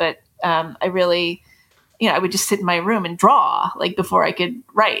child, but I really, I would just sit in my room and draw like before I could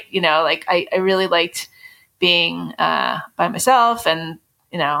write, like I really liked being by myself, and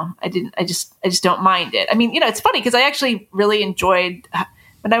I just don't mind it. I mean, it's funny because I actually really enjoyed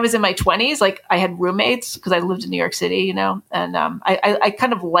when I was in my 20s, like I had roommates because I lived in New York City, and I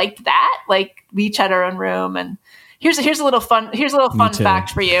kind of liked that. Like we each had our own room, and here's a little fun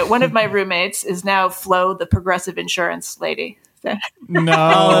fact for you. One of my roommates is now Flo, the Progressive Insurance lady. So. No,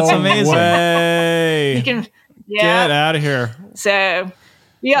 that's amazing. Way. You can get out of here. So.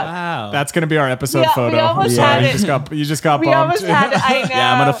 Yeah, wow. That's going to be our episode photo. We almost had it. You just got bumped. We almost had it. I know.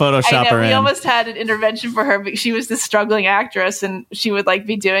 Yeah, I'm going to Photoshop her in. We almost had an intervention for her, but she was this struggling actress, and she would like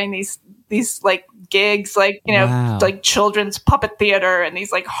be doing these like gigs, like like children's puppet theater, and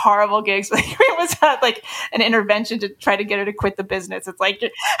these like horrible gigs. Like we almost had like an intervention to try to get her to quit the business. It's like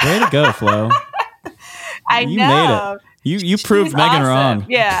way to go, Flo. You made it. You proved Megan wrong.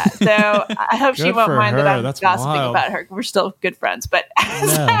 Yeah, so I hope she won't mind that I'm gossiping about her. We're still good friends, but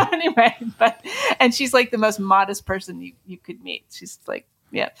so anyway, and she's like the most modest person you could meet. She's like,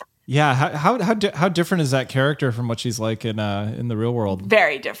 yeah. How different is that character from what she's like in the real world?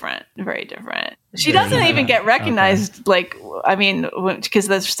 Very different. She doesn't even get recognized. Okay. Like, I mean, because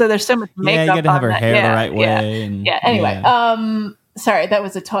there's so much makeup. Yeah, you got to have her hair the right way. Anyway, sorry, that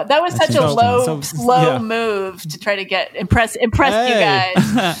was such a slow move to try to impress you guys.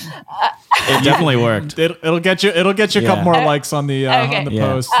 It definitely worked. It'll get you a couple more likes on the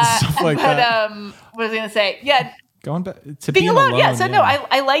post and stuff like that. What was I going to say? Yeah, going back to being alone. Yeah, so no,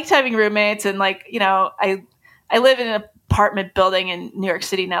 I liked having roommates, and like I live in an apartment building in New York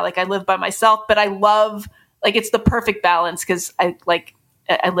City now. Like I live by myself, but I love it's the perfect balance because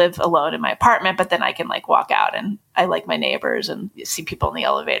I live alone in my apartment, but then I can like walk out and I like my neighbors and see people in the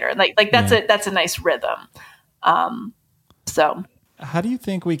elevator, and that's a nice rhythm. So how do you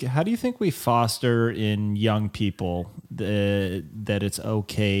think we foster in young people that it's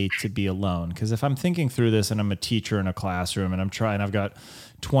okay to be alone? Because if I'm thinking through this and I'm a teacher in a classroom and I've got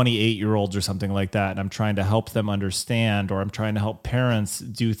 28-year-olds or something like that, and I'm trying to help them understand, or I'm trying to help parents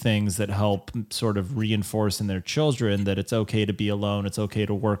do things that help sort of reinforce in their children that it's okay to be alone, it's okay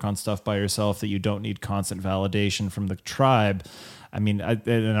to work on stuff by yourself, that you don't need constant validation from the tribe. I mean,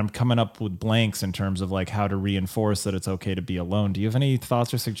 and I'm coming up with blanks in terms of like how to reinforce that it's okay to be alone. Do you have any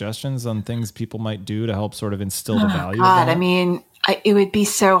thoughts or suggestions on things people might do to help sort of instill the value of that? I mean, it would be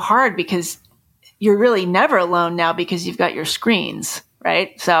so hard because you're really never alone now because you've got your screens.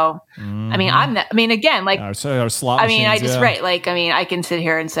 right? So, I mean, again, like, our slot I mean, machines, right. Like, I mean, I can sit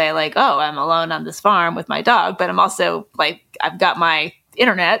here and say like, oh, I'm alone on this farm with my dog, but I'm also like, I've got my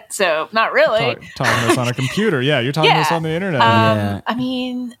internet, so not really. Talking this on a computer. Yeah, you're talking this on the internet. I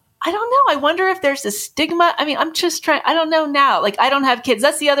mean, I don't know. I wonder if there's a stigma. I mean, I'm just trying. I don't know now. Like, I don't have kids.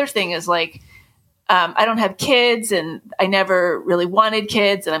 That's the other thing is like, I don't have kids, and I never really wanted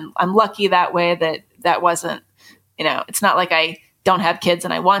kids, and I'm lucky that way that wasn't, you know, it's not like I don't have kids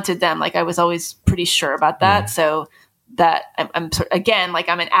and I wanted them. Like, I was always pretty sure about that. So that I'm again, like,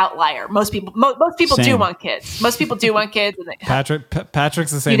 I'm an outlier. Most people Same. do want kids. Most people do want kids. And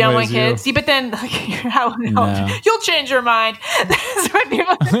Patrick's the same. You don't way want as kids. See, but then you'll change your mind. That's what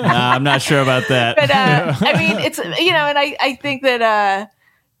people. I'm not sure about that. But I mean, it's, you know, and I think that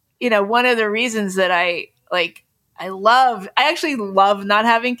you know, one of the reasons that I actually love not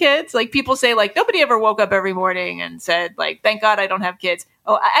having kids. Like, people say like, nobody ever woke up every morning and said like, thank God I don't have kids.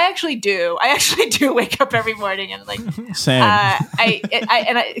 Oh, I actually do. I actually do wake up every morning and like, same.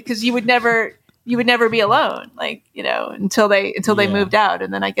 Because you would never be alone, like, you know, until they moved out,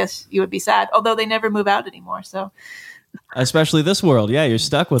 and then I guess you would be sad. Although they never move out anymore, so. Especially this world, yeah, you're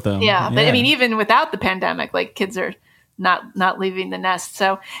stuck with them. Yeah, but I mean, even without the pandemic, like, kids are not leaving the nest.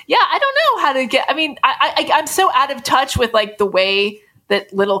 So yeah, I don't know how to get. I mean, I'm so out of touch with like the way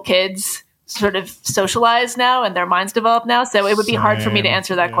that little kids sort of socialize now and their minds develop now. So it would be hard for me to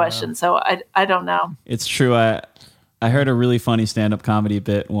answer that question. So I don't know. It's true. I heard a really funny stand-up comedy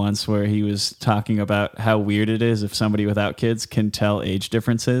bit once where he was talking about how weird it is if somebody without kids can tell age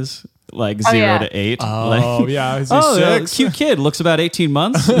differences, like 0 to 8. Oh, like, yeah. Is he 6? Cute kid, looks about 18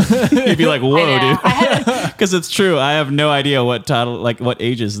 months. You'd be like, whoa, dude. Because it's true. I have no idea what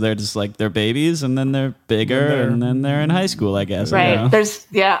ages. They're just like, they're babies, and then they're bigger, and then they're in high school, I guess. Right. You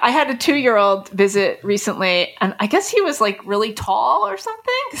know? I had a 2-year-old visit recently, and I guess he was like really tall or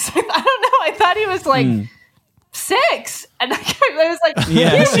something. I don't know. I thought he was like 6, and I was like,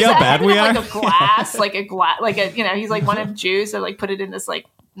 yeah, see how bad we are? Like a glass, like a, you know, he's like one of juice, and like put it in this like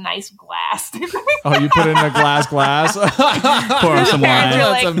nice glass. Oh, you put it in a glass? Pour him some wine.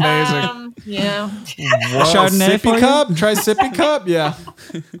 That's amazing. Yeah. Chardonnay sippy cup? Try sippy cup? Yeah.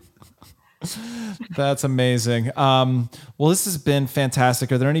 That's amazing. Well, this has been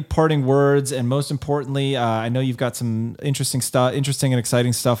fantastic. Are there any parting words? And most importantly, I know you've got some interesting and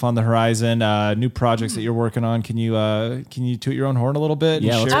exciting stuff on the horizon. New projects that you're working on. Can you toot your own horn a little bit?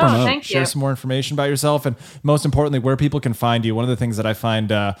 Yeah, and let's share some more information about yourself, and most importantly, where people can find you. One of the things that I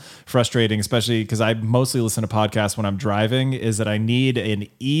find frustrating, especially because I mostly listen to podcasts when I'm driving, is that I need an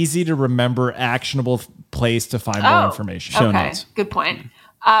easy to remember, actionable place to find more information. Show notes. Good point.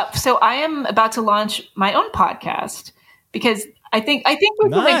 So I am about to launch my own podcast because I think we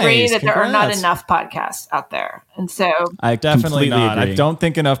can agree that there are not enough podcasts out there, and so I definitely not. Agree. I don't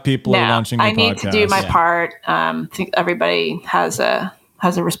think enough people are launching. I need to do my part. I think everybody has a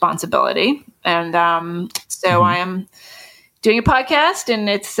responsibility, and I am doing a podcast, and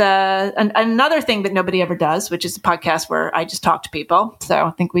it's another thing that nobody ever does, which is a podcast where I just talk to people. So I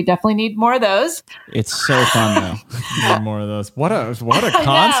think we definitely need more of those. It's so fun, though. More of those. What a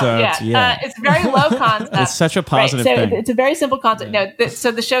concept! Yeah. It's very low concept. It's such a positive thing. thing. It's a very simple concept. No, so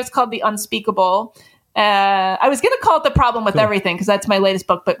the show's called The Unspeakable. I was going to call it The Problem with Everything because that's my latest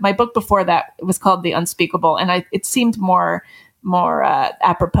book, but my book before that was called The Unspeakable, and it seemed more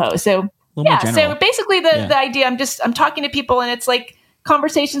apropos. So. So basically the idea, I'm talking to people, and it's like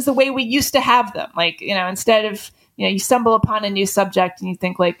conversations the way we used to have them. Like, you know, instead of, you know, you stumble upon a new subject and you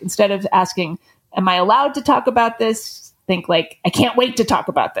think like, instead of asking, am I allowed to talk about this? Think like, I can't wait to talk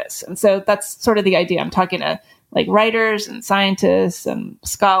about this. And so that's sort of the idea. I'm talking to like writers and scientists and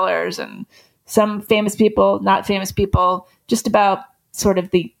scholars and some famous people, not famous people, just about sort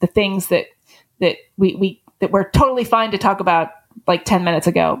of the things that we're totally fine to talk about like 10 minutes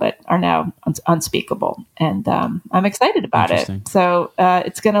ago, but are now unspeakable. And I'm excited about it. So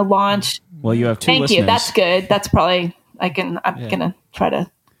it's going to launch. Well, you have 2 Thank listeners. you. That's good. That's probably, I'm going to try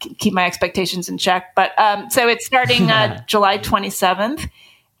to keep my expectations in check. But so it's starting July 27th,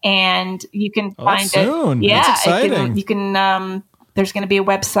 and you can find it. Soon. Yeah. That's exciting. You can there's going to be a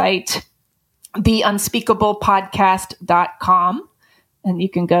website, theunspeakablepodcast.com, and you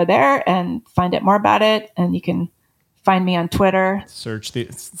can go there and find out more about it. And you can find me on Twitter.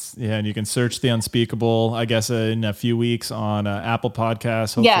 And you can search The Unspeakable, I guess, in a few weeks on Apple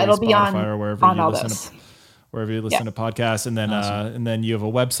Podcasts. It'll be on or wherever you listen to podcasts. And then and then you have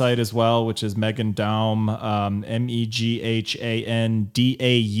a website as well, which is Meghan Daum,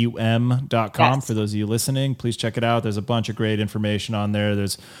 MEGHANDAUM.com. Yes. For those of you listening, please check it out. There's a bunch of great information on there.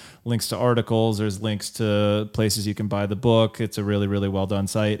 There's links to articles. There's links to places you can buy the book. It's a really, really well done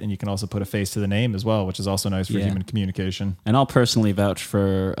site. And you can also put a face to the name as well, which is also nice for human communication. And I'll personally vouch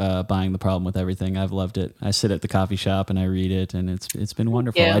for buying The Problem with Everything. I've loved it. I sit at the coffee shop and I read it, and it's been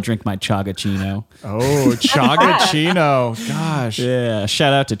wonderful. I drink my Chagachino. Oh, Chagachino. Gosh. Yeah.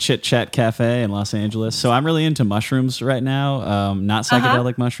 Shout out to Chit Chat Cafe in Los Angeles. So I'm really into mushrooms right now. Not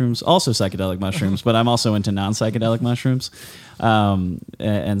psychedelic mushrooms, also psychedelic mushrooms, but I'm also into non-psychedelic mushrooms.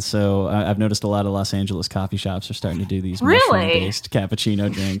 And so I've noticed a lot of Los Angeles coffee shops are starting to do these mushroom-based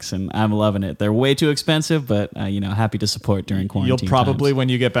cappuccino drinks, and I'm loving it. They're way too expensive, but happy to support during quarantine. You'll probably, times. when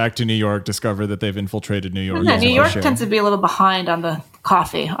you get back to New York, discover that they've infiltrated New York. Yeah, New York tends to be a little behind on the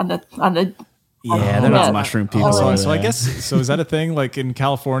coffee, on the. Yeah, they're not mushroom people. So I guess is that a thing? Like in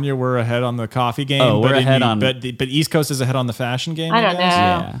California, we're ahead on the coffee game. Oh, we're ahead on. But East Coast is ahead on the fashion game. I don't know.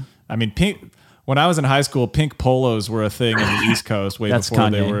 Yeah. I mean, when I was in high school, pink polos were a thing on the East Coast way before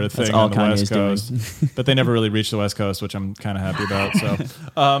Kanye. they were a thing on the West Coast. But they never really reached the West Coast, which I'm kind of happy about. So,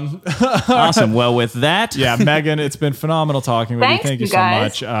 awesome. Well, with that, Megan, it's been phenomenal talking with you. Thank you so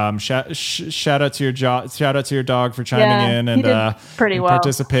guys. much. Shout out to your dog for chiming in and pretty well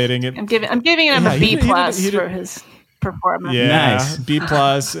participating. I'm giving him a B+ for his performance. Yeah, nice. B+,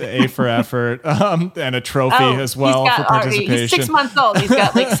 A for effort, and a trophy as well for participation. He's 6 months old. He's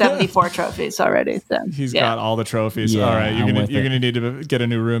got like 74 trophies already. So he's got all the trophies. Yeah, all right, you're gonna need to get a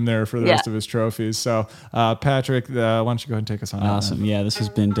new room there for the rest of his trophies. So, Patrick, why don't you go ahead and take us on? Awesome. Yeah, this has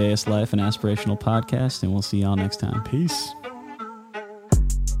been Deus Life, an aspirational podcast, and we'll see y'all next time. Peace.